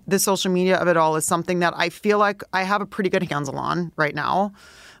 Negotiating the social media of it all is something that I feel like I have a pretty good handle on right now.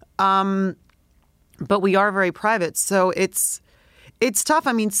 But we are very private. So it's tough.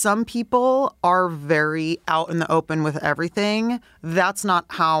 I mean, some people are very out in the open with everything. That's not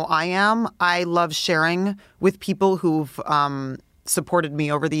how I am. I love sharing with people who've supported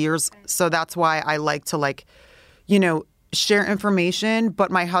me over the years. So that's why I like to share information.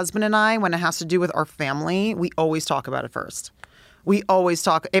 But my husband and I, when it has to do with our family, we always talk about it first. We always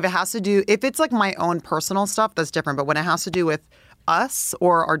talk. If it's like my own personal stuff, that's different. But when it has to do with us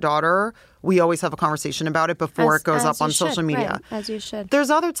or our daughter, we always have a conversation about it before it goes up on social media. Right, as you should. There's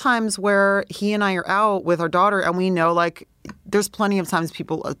other times where he and I are out with our daughter and we know there's plenty of times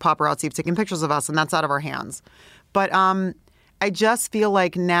paparazzi have taken pictures of us and that's out of our hands. But I just feel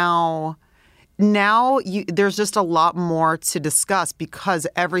like now there's just a lot more to discuss because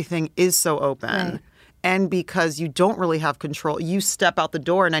everything is so open. Right. And because you don't really have control. You step out the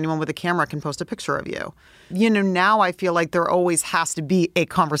door and anyone with a camera can post a picture of you. Now I feel like there always has to be a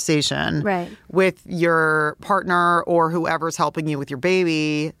conversation with your partner or whoever's helping you with your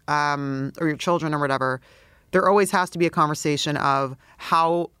baby or your children or whatever. There always has to be a conversation of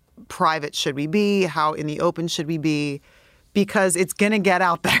how private should we be? How in the open should we be? Because it's going to get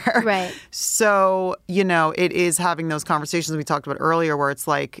out there. Right. So, it is having those conversations we talked about earlier where it's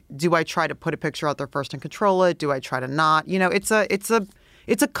like, do I try to put a picture out there first and control it? Do I try to not? It's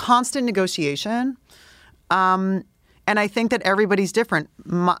a constant negotiation. And I think that everybody's different.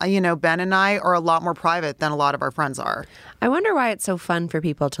 Ben and I are a lot more private than a lot of our friends are. I wonder why it's so fun for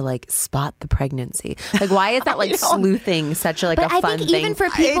people to like spot the pregnancy. Like, why is that like sleuthing such a like but a I fun think thing? even for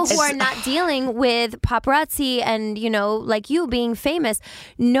people who are not dealing with paparazzi and like you being famous,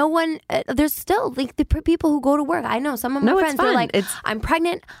 no one. There's still like the people who go to work. I know some of my friends. They're like, I'm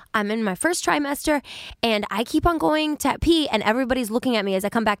pregnant. I'm in my first trimester, and I keep on going to pee, and everybody's looking at me as I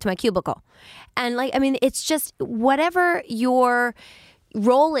come back to my cubicle. And like, I mean, it's just whatever your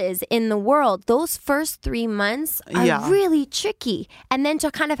role is in the world, those first 3 months are really tricky, and then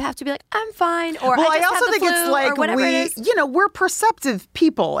to kind of have to be like, I'm fine, or I just also have the think flu, it's like or whatever it is. we're perceptive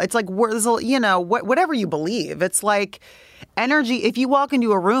people. It's like whatever you believe. It's like energy. If you walk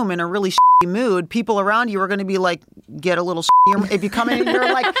into a room in a really shitty mood, people around you are going to be like, get a little shittier. If you come in and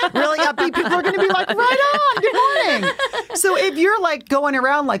you're like really upbeat, people are going to be like, right on, good morning. So if you're like going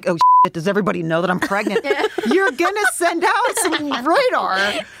around like, oh shit, does everybody know that I'm pregnant? You're going to send out some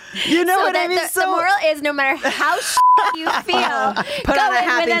radar. You know what I mean? The moral is, no matter how you feel, put go on a in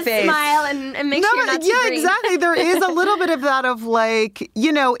happy with face. a smile and make sure you're not too green. Exactly. There is a little bit of that of like,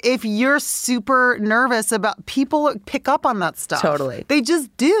 if you're super nervous about, people pick up on that stuff. Totally. They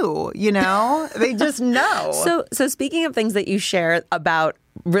just do, they just know. So speaking of things that you share about,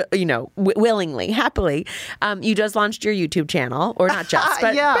 willingly, happily, you just launched your YouTube channel, or not just,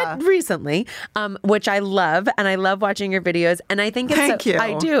 but recently, which I love, and I love watching your videos, and I think it's Thank you.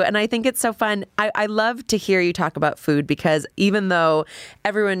 I do, and I think it's so fun. I love to hear you talk about food, because even though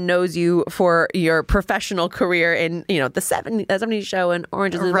everyone knows you for your professional career in the 70s show and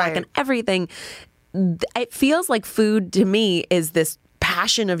Orange is the New Black and everything, it feels like food to me is this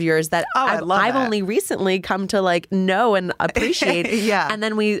passion of yours that I've only recently come to like know and appreciate. And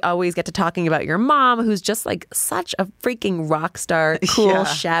then we always get to talking about your mom, who's just like such a freaking rock star, cool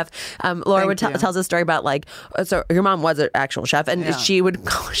chef. Laura tells a story about like, so your mom was an actual chef, and she would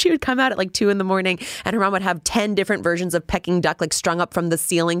come out at like 2 a.m, and her mom would have 10 different versions of Peking duck like strung up from the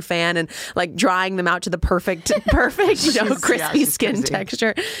ceiling fan and like drying them out to the perfect crispy skin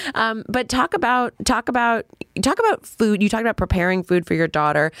texture. But talk about food. You talked about preparing food for your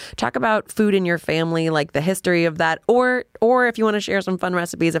daughter. Talk about food in your family, like the history of that, or if you want to share some fun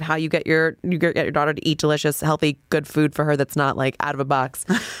recipes of how you get your daughter to eat delicious, healthy, good food for her that's not like out of a box.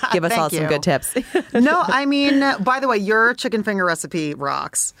 Give us all some good tips. No, I mean, by the way, your chicken finger recipe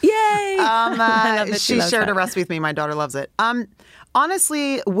rocks. Yay! She shared a recipe with me. My daughter loves it.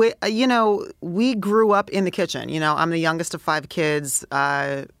 Honestly, we grew up in the kitchen. I'm the youngest of 5 kids.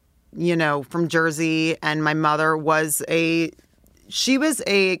 From Jersey, and my mother was a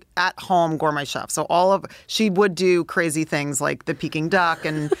at-home gourmet chef. So she would do crazy things like the Peking duck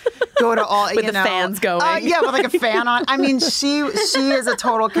and go to all with the fans going. With like a fan on. I mean, she is a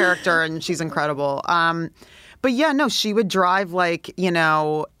total character, and she's incredible. But she would drive like,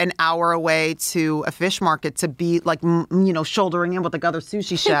 an hour away to a fish market to be like, shouldering in with like other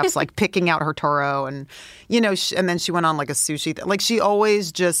sushi chefs, like picking out her toro. And, and then she went on like a sushi, like she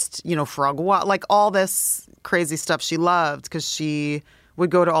always just, frog, like all this crazy stuff she loved, because she would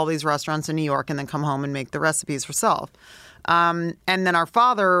go to all these restaurants in New York and then come home and make the recipes herself. And then our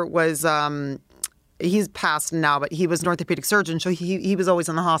father was, he's passed now, but he was an orthopedic surgeon. So he was always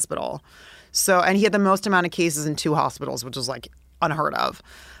in the hospital. So, and he had the most amount of cases in 2 hospitals, which was like unheard of.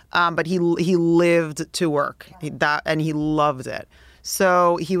 But he lived to work, and he loved it.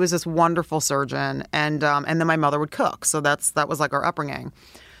 So he was this wonderful surgeon, and then my mother would cook. So that was like our upbringing.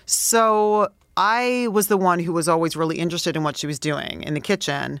 So I was the one who was always really interested in what she was doing in the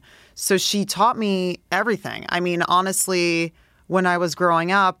kitchen. So she taught me everything. I mean, honestly, when I was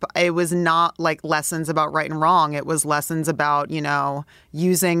growing up, it was not like lessons about right and wrong. It was lessons about,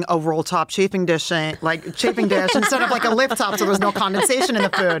 using a roll top chafing dish instead of like a lift top, so there was no condensation in the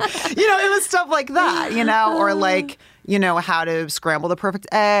food. It was stuff like that, or like, how to scramble the perfect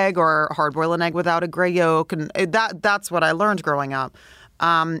egg or hard boil an egg without a gray yolk. And that's what I learned growing up.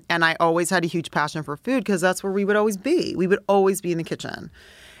 And I always had a huge passion for food, because that's where we would always be. We would always be in the kitchen.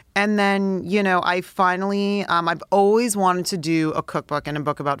 And then, I finally, I've always wanted to do a cookbook and a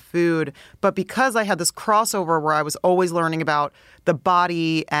book about food. But because I had this crossover where I was always learning about the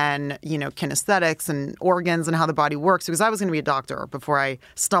body and, kinesthetics and organs and how the body works, because I was going to be a doctor before I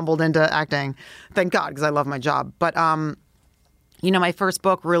stumbled into acting. Thank God, because I love my job. But, my first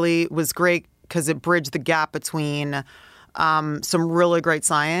book really was great because it bridged the gap between some really great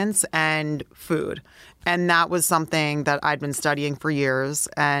science and food. And that was something that I'd been studying for years.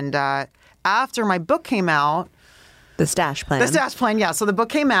 And after my book came out... The Stash Plan. The Stash Plan, yeah. So the book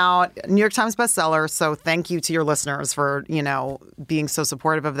came out, New York Times bestseller. So thank you to your listeners for, being so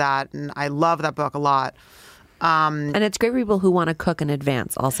supportive of that. And I love that book a lot. And it's great for people who want to cook in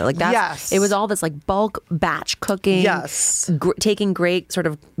advance also. Like that's, Yes. It was all this like bulk batch cooking. Yes. Taking great sort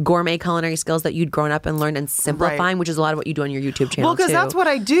of gourmet culinary skills that you'd grown up and learned and simplifying, which is a lot of what you do on your YouTube channel. Well, because too. that's what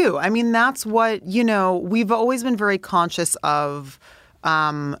I do. I mean, that's what, we've always been very conscious of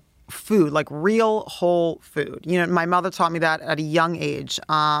food, like real whole food. My mother taught me that at a young age.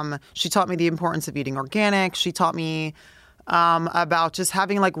 She taught me the importance of eating organic. She taught me about just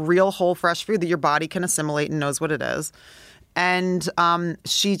having like real whole fresh food that your body can assimilate and knows what it is. And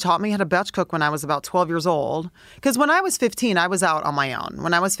she taught me how to batch cook when I was about 12 years old. Because when I was 15, I was out on my own.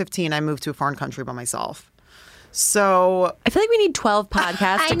 When I was 15, I moved to a foreign country by myself. So I feel like we need 12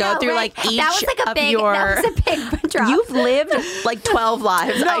 podcasts to go through like each that was like a of big, your. That was a big drop. You've lived like 12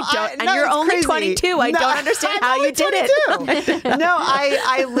 lives. And you're it's only crazy. 22. I don't understand I'm how only you did it. No,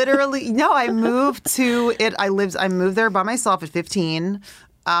 I literally I moved to it. I moved there by myself at 15.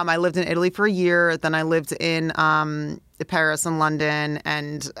 I lived in Italy for a year. Then I lived in Paris and London,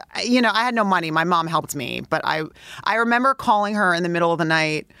 and I had no money. My mom helped me, but I remember calling her in the middle of the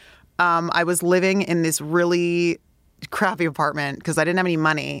night. I was living in this really crappy apartment because I didn't have any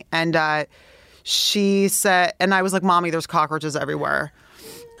money. And she said, and I was like, Mommy, there's cockroaches everywhere.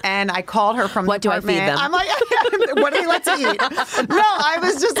 And I called her from What the do I apartment. feed them? I'm like, what do they like to eat? No, I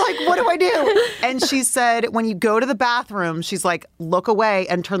was just like, what do I do? And she said, when you go to the bathroom, she's like, look away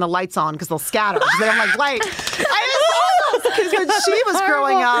and turn the lights on because they'll scatter. Because they don't like light. Because when she was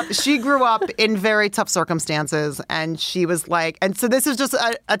growing up, she grew up in very tough circumstances. And she was like, and so this is just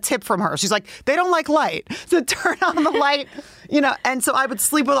a tip from her. She's like, they don't like light. So turn on the light, and so I would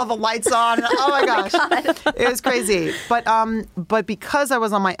sleep with all the lights on. And, oh my gosh. It was crazy. But because I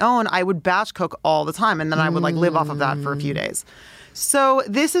was on my own, I would batch cook all the time. And then I would like live off of that for a few days. So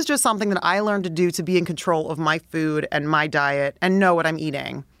this is just something that I learned to do to be in control of my food and my diet and know what I'm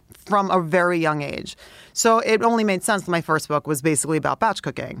eating from a very young age. So it only made sense that my first book was basically about batch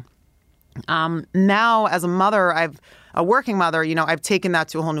cooking. Now, as a mother, a working mother, I've taken that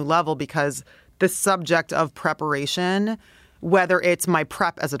to a whole new level because the subject of preparation, whether it's my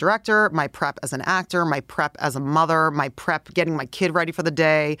prep as a director, my prep as an actor, my prep as a mother, my prep getting my kid ready for the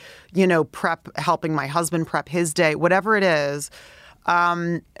day, prep helping my husband prep his day, whatever it is,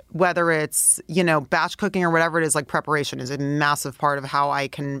 whether it's, batch cooking or whatever it is, like preparation is a massive part of how I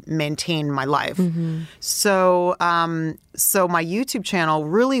can maintain my life. Mm-hmm. So my YouTube channel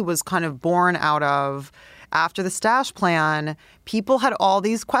really was kind of born out of, after the Stash Plan, people had all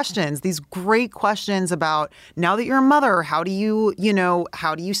these questions, these great questions about, now that you're a mother, how do you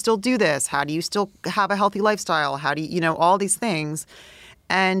still do this? How do you still have a healthy lifestyle? How do you, all these things.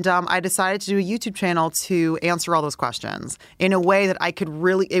 And I decided to do a YouTube channel to answer all those questions in a way that I could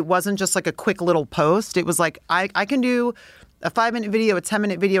really, it wasn't just like a quick little post. It was like, I can do a 5-minute video, a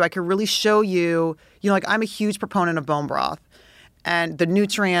 10-minute video. I could really show you, like I'm a huge proponent of bone broth and the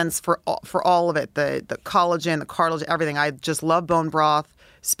nutrients for all of it, the collagen, the cartilage, everything. I just love bone broth.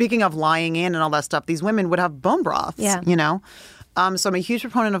 Speaking of lying in and all that stuff, these women would have bone broths, So I'm a huge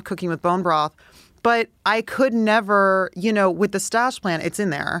proponent of cooking with bone broth. But I could never, with the Stash Plan, it's in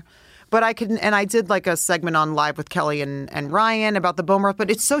there. But I couldn't, and I did like a segment on Live with Kelly and Ryan about the bone broth,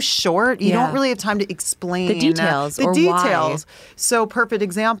 but it's so short. You don't really have time to explain the details. Why. So perfect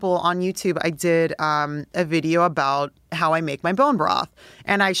example, on YouTube, I did a video about how I make my bone broth.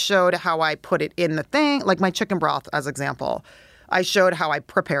 And I showed how I put it in the thing, like my chicken broth as example. I showed how I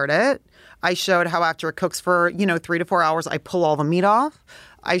prepared it. I showed how after it cooks for, 3 to 4 hours, I pull all the meat off.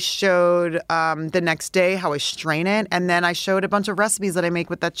 I showed the next day how I strain it. And then I showed a bunch of recipes that I make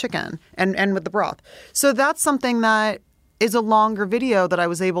with that chicken and with the broth. So that's something that is a longer video that I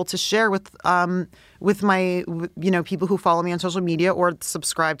was able to share with my, people who follow me on social media or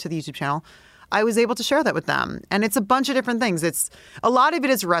subscribe to the YouTube channel. I was able to share that with them. And it's a bunch of different things. A lot of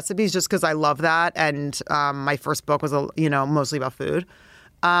it is recipes just because I love that. And my first book was, mostly about food.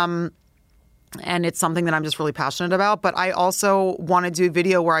 And it's something that I'm just really passionate about. But I also want to do a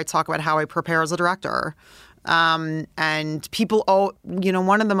video where I talk about how I prepare as a director. And people,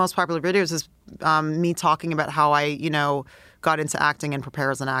 one of the most popular videos is me talking about how I, got into acting and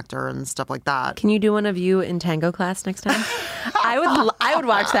prepare as an actor and stuff like that. Can you do one of you in tango class next time? I would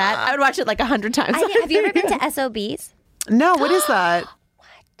watch that. I would watch it like 100 times. Have you ever been to SOBs? No, what is that?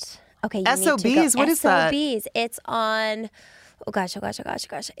 What? Okay, SOBs? What is that? SOBs. It's on... Oh gosh.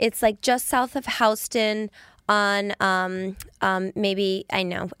 It's like just south of Houston on maybe I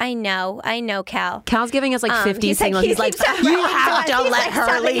know Cal. Cal's giving us like 50 signals. He's like, you have to let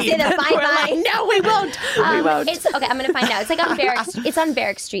her lead. We're like, no, we won't. We won't. It's okay. I'm gonna find out. It's like on Barrack. It's on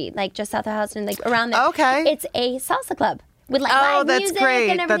Barrack Street, like just south of Houston, like around there. Okay. It's a salsa club. with like Oh, live that's music great.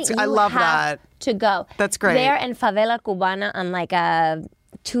 and everything. I You love have that. to go. That's great. There in Favela Cubana on like a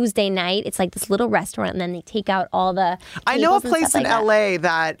Tuesday night, it's like this little restaurant, and then they take out all the I know a tables and place stuff in like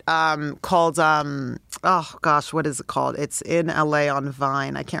that. LA that called oh gosh, what is it called? It's in LA on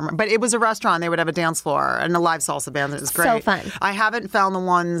Vine. I can't remember, but it was a restaurant. They would have a dance floor and a live salsa band. It was great. So fun. I haven't found the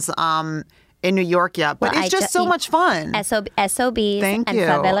ones in New York yet, but Well, it's just so much fun. SOBs Thank and you.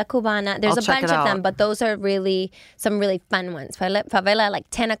 Favela Cubana. There's I'll a check bunch it of them, out. but those are really some really fun ones. Favela like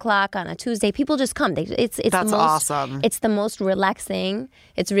 10 o'clock on a Tuesday. People just come. It's That's the most, awesome. It's the most relaxing.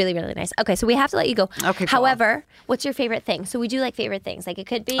 It's really, really nice. Okay, so we have to let you go. Okay, cool. However, what's your favorite thing? So we do like favorite things. Like it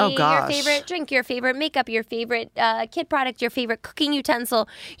could be your gosh. favorite drink, your favorite makeup, your favorite kid product, your favorite cooking utensil,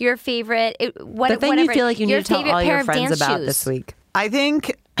 your favorite The thing whatever. you feel like you need your to tell favorite all pair your of friends dance about shoes. this week. I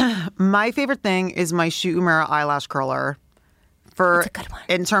think my favorite thing is my Shuumura eyelash curler. That's a good one.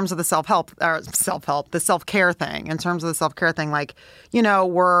 In terms of the the self-care thing. In terms of the self-care thing, like, you know,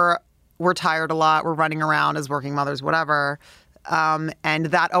 we're tired a lot. We're running around as working mothers, whatever. And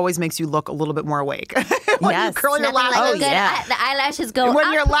that always makes you look a little bit more awake. When you Yes. curl your Nothing like lashes. a good the eyelashes go When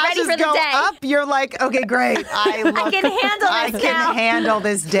up, your lashes ready for the go day. up, you're like, okay, great. I can handle I this can now. handle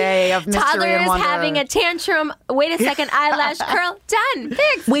this day of mystery Toddler and is wonder. having a tantrum. Wait a second, eyelash curl. Done.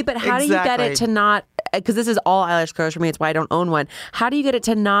 Fixed. Wait, but how do you get it Exactly. to not? Because this is all eyelash curlers for me. It's why I don't own one. How do you get it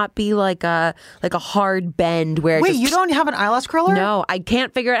to not be like a hard bend where? it Wait, just, you don't have an eyelash curler? No, I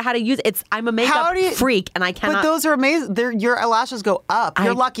can't figure out how to use it. I'm a makeup How do you- freak, and I cannot. But those are amazing. Your eyelashes go up.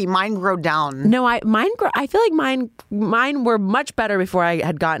 You're lucky. Mine grow down. No, I feel like mine were much better before I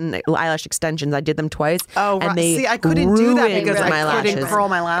had gotten eyelash extensions. I did them twice. Oh, and right. they See, I couldn't do that ruined because my I couldn't lashes. curl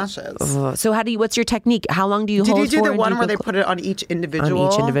my lashes. Ugh. So what's your technique? How long do you Did hold you do for? the and one you where go they put it on each individual?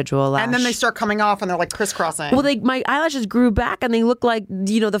 On each individual And then lash. they start coming off and they're like crisscrossing. Well, my eyelashes grew back and they look like,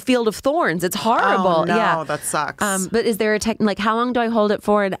 the field of thorns. It's horrible. Oh, no, yeah. that sucks. But is there a technique? Like, how long do I hold it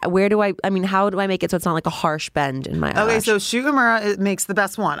for? And how do I make it so it's not like a harsh bend in my eyelash? Okay, so Shuumura makes the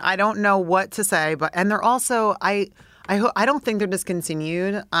best one. I don't know what to say, and they're also I don't think they're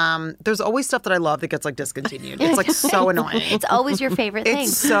discontinued. There's always stuff that I love that gets like discontinued. It's like so annoying. It's always your favorite thing.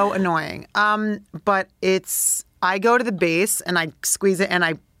 It's so annoying. But I go to the base and I squeeze it and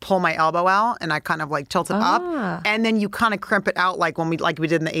I pull my elbow out and I kind of like tilt it up, and then you kind of crimp it out like we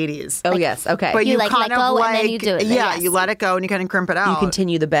did in the 80s. Oh, yes. Okay. But You, you like, kind let of go like, and then you do it. Yeah, Yes. you let it go and you kind of crimp it out. you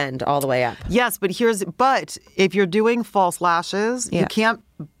continue the bend all the way up. Yes, but if you're doing false lashes, Yeah.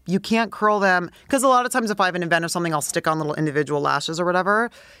 you can't curl them, because a lot of times if I have an event or something, I'll stick on little individual lashes or whatever.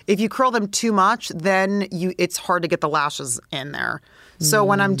 If you curl them too much, then it's hard to get the lashes in there. So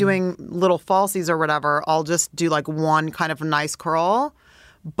when I'm doing little falsies or whatever, I'll just do like one kind of nice curl.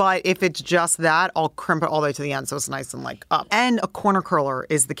 But if it's just that, I'll crimp it all the way to the end so it's nice and like up. And a corner curler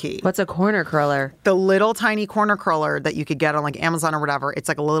is the key. What's a corner curler? The little tiny corner curler that you could get on like Amazon or whatever. It's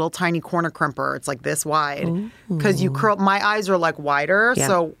like a little tiny corner crimper. It's like this wide. Because you curl, my eyes are like wider. Yeah.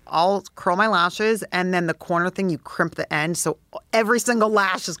 So I'll curl my lashes and then the corner thing, you crimp the end. So every single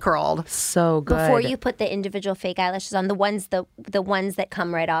lash is curled. So good. Before you put the individual fake eyelashes on, the ones that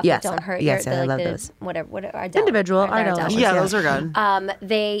come right off Yes. that don't hurt Yes, your I love the, those. What are Individual Ardell lashes. Yeah, Yeah. those are good.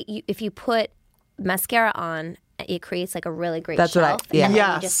 If you put mascara on, it creates like a really great That's what shelf. yeah. And then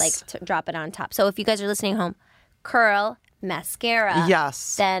you Yes. just like drop it on top. So if you guys are listening home, curl, mascara,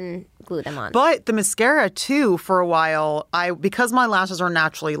 Yes. then glue them on. But the mascara too, for a while, because my lashes are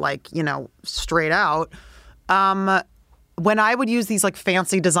naturally like, straight out, when I would use these like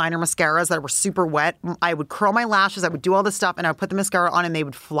fancy designer mascaras that were super wet, I would curl my lashes, I would do all this stuff, and I would put the mascara on and they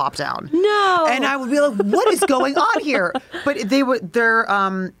would flop down. No. And I would be like, what is going on here? But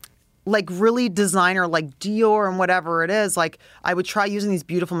they're like really designer, like Dior and whatever it is. Like I would try using these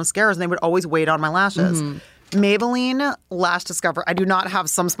beautiful mascaras and they would always weigh on my lashes. Maybelline Lash Discover. I do not have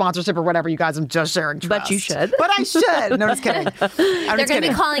some sponsorship or whatever, you guys. I'm just sharing trust. But you should. But I should. No, just kidding. They're going to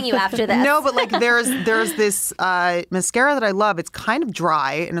be calling you after this. No, but like there's this mascara that I love. It's kind of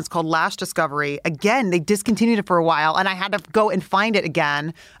dry and it's called Lash Discovery. Again, they discontinued it for a while and I had to go and find it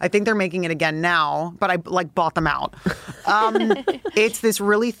again. I think they're making it again now, but I like bought them out. It's this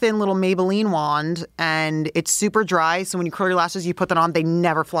really thin little Maybelline wand and it's super dry. So when you curl your lashes, you put that on, they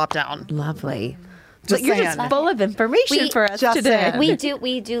never flop down. Lovely. Just You're saying. just full of information for us just today. saying.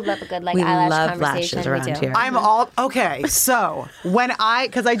 we do love a good like We eyelash love conversation. lashes around we do. here. I'm all okay. So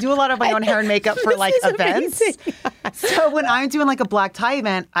because I do a lot of my own hair and makeup for like events. So when I'm doing like a black tie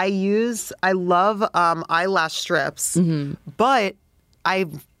event, I love eyelash strips, but I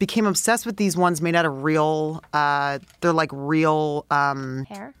became obsessed with these ones made out of real. They're like real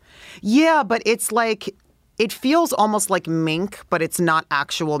Hair. Yeah, but it's it feels almost like mink, but it's not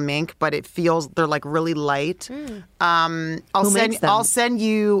actual mink, but it feels, they're like really light. I'll send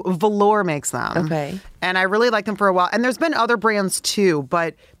you, Velour makes them. Okay. And I really like them for a while. And there's been other brands too,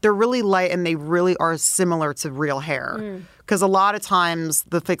 but they're really light and they really are similar to real hair. Because a lot of times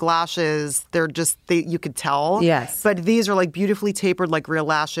the thick lashes, you could tell. Yes. But these are like beautifully tapered like real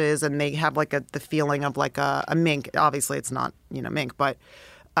lashes, and they have like the feeling of like a mink. Obviously it's not, mink, but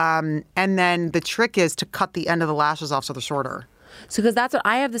and then the trick is to cut the end of the lashes off so they're shorter. So because that's what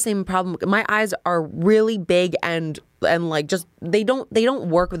I have the same problem. My eyes are really big and like just they don't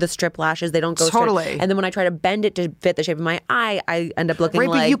work with the strip lashes. They don't go totally straight. And then when I try to bend it to fit the shape of my eye, I end up looking right,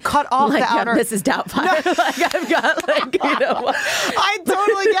 like but you cut off the outer. Mrs. Doubtfire. Like I've got I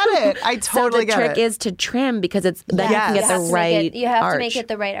totally get it. I totally get it. So the trick is to trim because it's then you can get the right. You have arch. to make it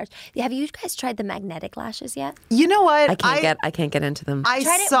the right arch. Have you guys tried the magnetic lashes yet? You know what? I can't get into them. I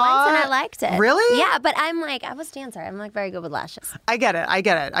tried it once and I liked it. Really? Yeah, but I'm like I was a dancer. I'm like very good with lashes. I get it.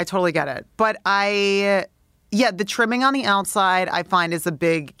 I totally get it. But the trimming on the outside I find is a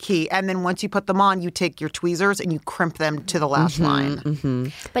big key. And then once you put them on, you take your tweezers and you crimp them to the lash line. Mm-hmm.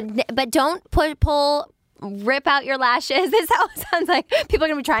 But don't rip out your lashes. This is how it sounds like. People are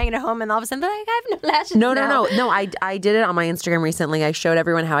going to be trying it at home and all of a sudden they're like, I have no lashes No. I did it on my Instagram recently. I showed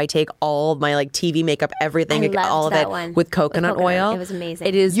everyone how I take all my like TV makeup, everything, all of it with coconut oil. It was amazing.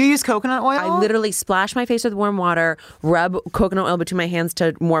 It is. You use coconut oil? I literally splash my face with warm water, rub coconut oil between my hands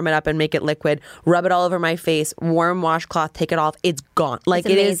to warm it up and make it liquid, rub it all over my face, warm washcloth, take it off. It's gone. Like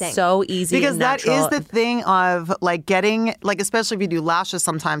it is so easy because and natural. That is the thing of like getting, like especially if you do lashes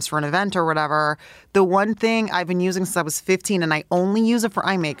sometimes for an event or whatever, the one thing I've been using since I was 15, and I only use it for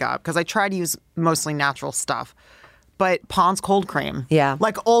eye makeup because I try to use mostly natural stuff. But Pond's cold cream. Yeah.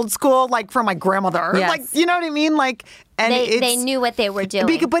 Like old school, like from my grandmother. Yes. Like, you know what I mean? Like, and they knew what they were doing.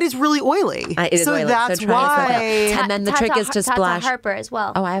 But it's really oily. It is oily. That's so try why. and then the trick is to splash. Tata Harper as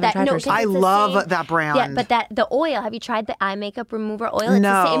well. Oh, I haven't tried hers. I love that brand. Yeah, but the oil. Have you tried the eye makeup remover oil? It's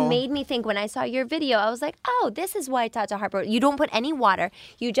the same. It made me think when I saw your video. I was like, oh, this is why Tata Harper. You don't put any water.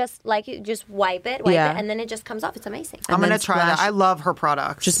 You just wipe it, and then it just comes off. It's amazing. I'm gonna try that. I love her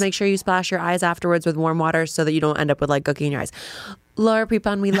products. Just make sure you splash your eyes afterwards with warm water so that you don't end up with like gookie in your eyes. Laura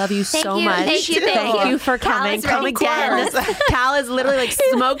Prepon, we love you so much. Thank you. Thank you for coming. Come again. Cal is literally like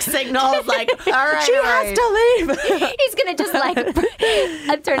smoke signals, like, all right, she has to leave. He's gonna just like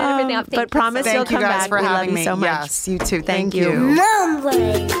turn everything off. But promise you'll come back. For we having love you me. so much. Yes, you too. Thank you. Mom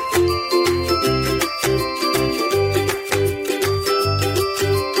Brain.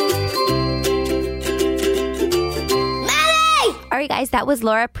 All right, guys, that was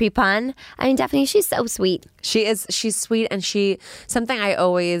Laura Prepon. I mean, Daphne, she's so sweet. She's sweet, and something I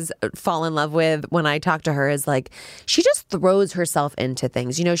always fall in love with when I talk to her is like she just throws herself into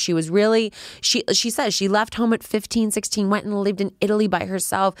things. You know, she was really she says she left home at 15, 16, went and lived in Italy by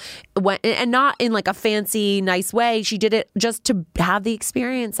herself, and not in like a fancy, nice way. She did it just to have the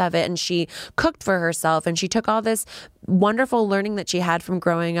experience of it, and she cooked for herself, and she took all this wonderful learning that she had from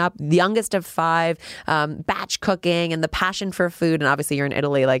growing up, the youngest of 5, batch cooking and the passion for food. And obviously you're in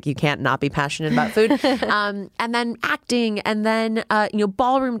Italy, like you can't not be passionate about food. And then acting, and then,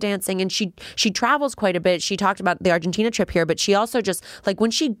 ballroom dancing. And she travels quite a bit. She talked about the Argentina trip here, but she also just like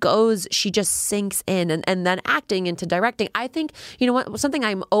when she goes, she just sinks in, and then acting into directing. I think, something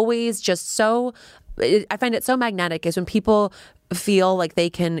I'm always just I find it so magnetic is when people feel like they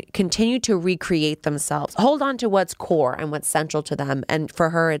can continue to recreate themselves, hold on to what's core and what's central to them. And for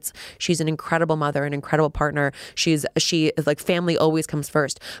her, she's an incredible mother, an incredible partner. She is like family always comes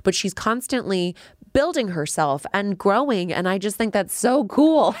first, but she's constantly building herself and growing. And I just think that's so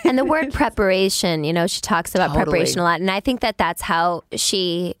cool. And the word preparation, she talks about preparation a lot. And I think that that's how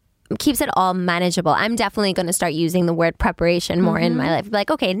she keeps it all manageable. I'm definitely going to start using the word preparation more in my life.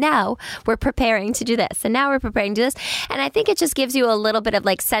 Like, okay, now we're preparing to do this, and now we're preparing to do this. And I think it just gives you a little bit of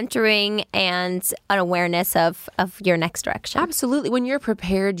like centering and an awareness of your next direction. Absolutely. When you're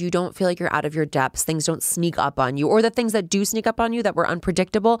prepared, you don't feel like you're out of your depths. Things don't sneak up on you, or the things that do sneak up on you that were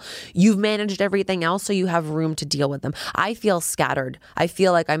unpredictable, you've managed everything else, so you have room to deal with them. I feel scattered. I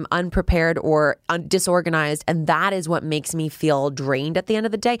feel like I'm unprepared or disorganized, and that is what makes me feel drained at the end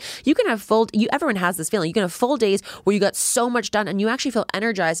of the day. You can have everyone has this feeling. You can have full days where you got so much done and you actually feel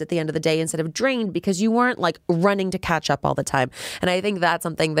energized at the end of the day instead of drained because you weren't like running to catch up all the time. And I think that's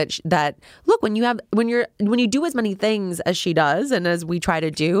something that look, when you do as many things as she does and as we try to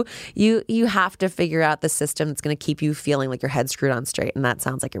do, you have to figure out the system that's going to keep you feeling like your head's screwed on straight. And that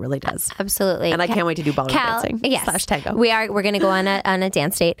sounds like it really does. Absolutely. And I can't wait to do ballroom dancing. Yes. /tango. We're going to go on a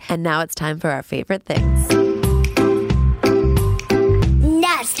dance date. And now it's time for our favorite things.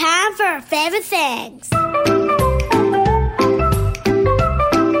 Now it's time for our favorite things.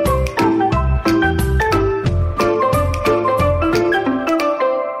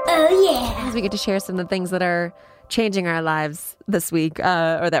 We get to share some of the things that are changing our lives this week,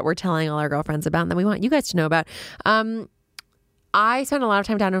 or that we're telling all our girlfriends about, and that we want you guys to know about. I spend a lot of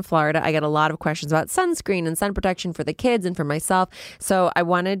time down in Florida. I get a lot of questions about sunscreen and sun protection for the kids and for myself. So I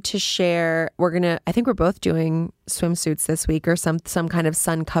wanted to share, I think we're both doing swimsuits this week, or some kind of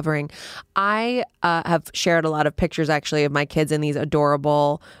sun covering. I have shared a lot of pictures actually of my kids in these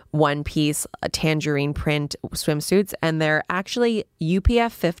adorable one-piece tangerine print swimsuits, and they're actually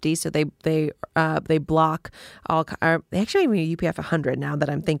UPF 50, so they block all. They actually have UPF 100 now that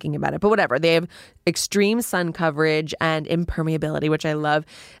I'm thinking about it, but whatever. They have extreme sun coverage and impermeability, which I love,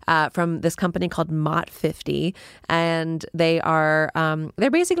 from this company called Mott 50, and they are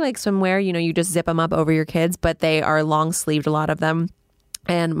they're basically like swimwear. You just zip them up over your kids, but they are long sleeved, a lot of them.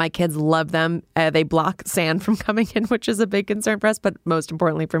 And my kids love them. They block sand from coming in, which is a big concern for us, but most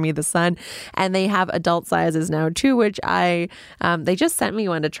importantly for me, the sun. And they have adult sizes now too, which they just sent me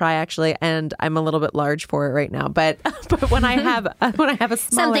one to try actually, and I'm a little bit large for it right now. But when I have a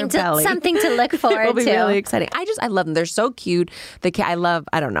smaller belly, something to look forward it'll be to. really exciting. I love them. They're so cute. I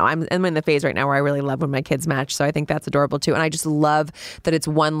don't know. I'm in the phase right now where I really love when my kids match, so I think that's adorable too. And I just love that it's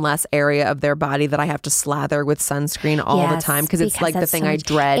one less area of their body that I have to slather with sunscreen all the time, because it's like the thing I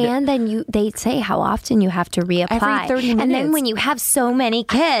dread. And then they say how often you have to reapply. Every 30 minutes. And then when you have so many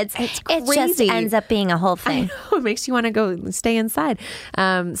kids, it just ends up being a whole thing. I know, it makes you want to go stay inside.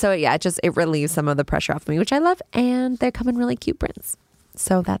 So yeah, it relieves some of the pressure off of me, which I love. And they're coming really cute prints.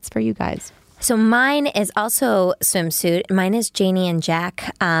 So that's for you guys. So mine is also swimsuit. Mine is Janie and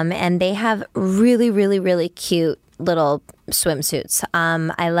Jack. And they have really, really, really cute little swimsuits.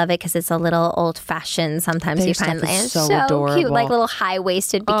 I love it because it's a little old fashioned. Sometimes you find it's so cute, like little high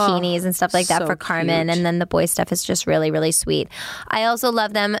waisted bikinis and stuff like that for Carmen. Cute. And then the boy stuff is just really, really sweet. I also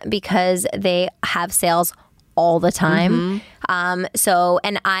love them because they have sales all the time. Mm-hmm.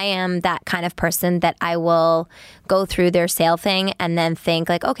 And I am that kind of person that I will go through their sale thing and then think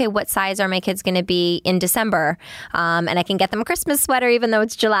like, okay, what size are my kids going to be in December? And I can get them a Christmas sweater even though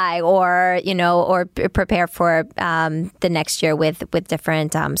it's July, or prepare for the next year with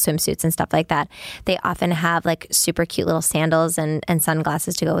different swimsuits and stuff like that. They often have like super cute little sandals and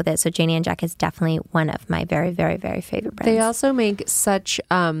sunglasses to go with it. So Janie and Jack is definitely one of my very, very, very favorite brands. They also make such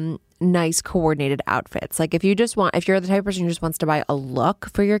nice coordinated outfits. Like if you're the type of person who just wants to buy a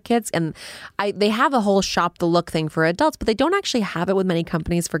look for your kids, and they have a whole shop the look thing for adults, but they don't actually have it with many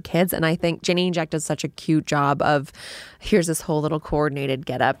companies for kids. And I think Janie and Jack does such a cute job of here's this whole little coordinated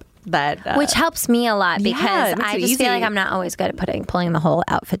getup that which helps me a lot, because I just feel like I'm not always good at pulling the whole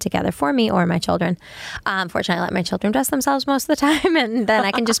outfit together for me or my children. Fortunately, I let my children dress themselves most of the time, and then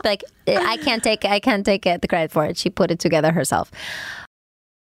I can just be like, I can't take the credit for it. She put it together herself.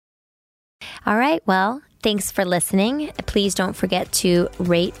 All right, well, thanks for listening. Please don't forget to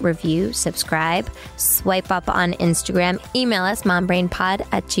rate, review, subscribe, swipe up on Instagram, email us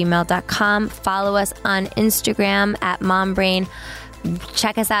mombrainpod@gmail.com, follow us on Instagram @mombrain.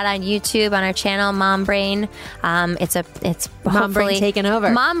 Check us out on YouTube on our channel, Mom Brain. It's Mom Brain taking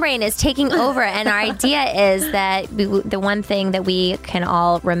over. Mom Brain is taking over, and our idea is that the one thing that we can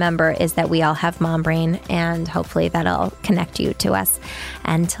all remember is that we all have Mom Brain, and hopefully that'll connect you to us.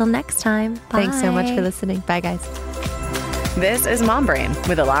 Until next time, bye. Thanks so much for listening. Bye, guys. This is Mom Brain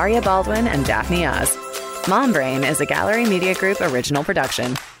with Ilaria Baldwin and Daphne Oz. Mom Brain is a Gallery Media Group original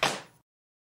production.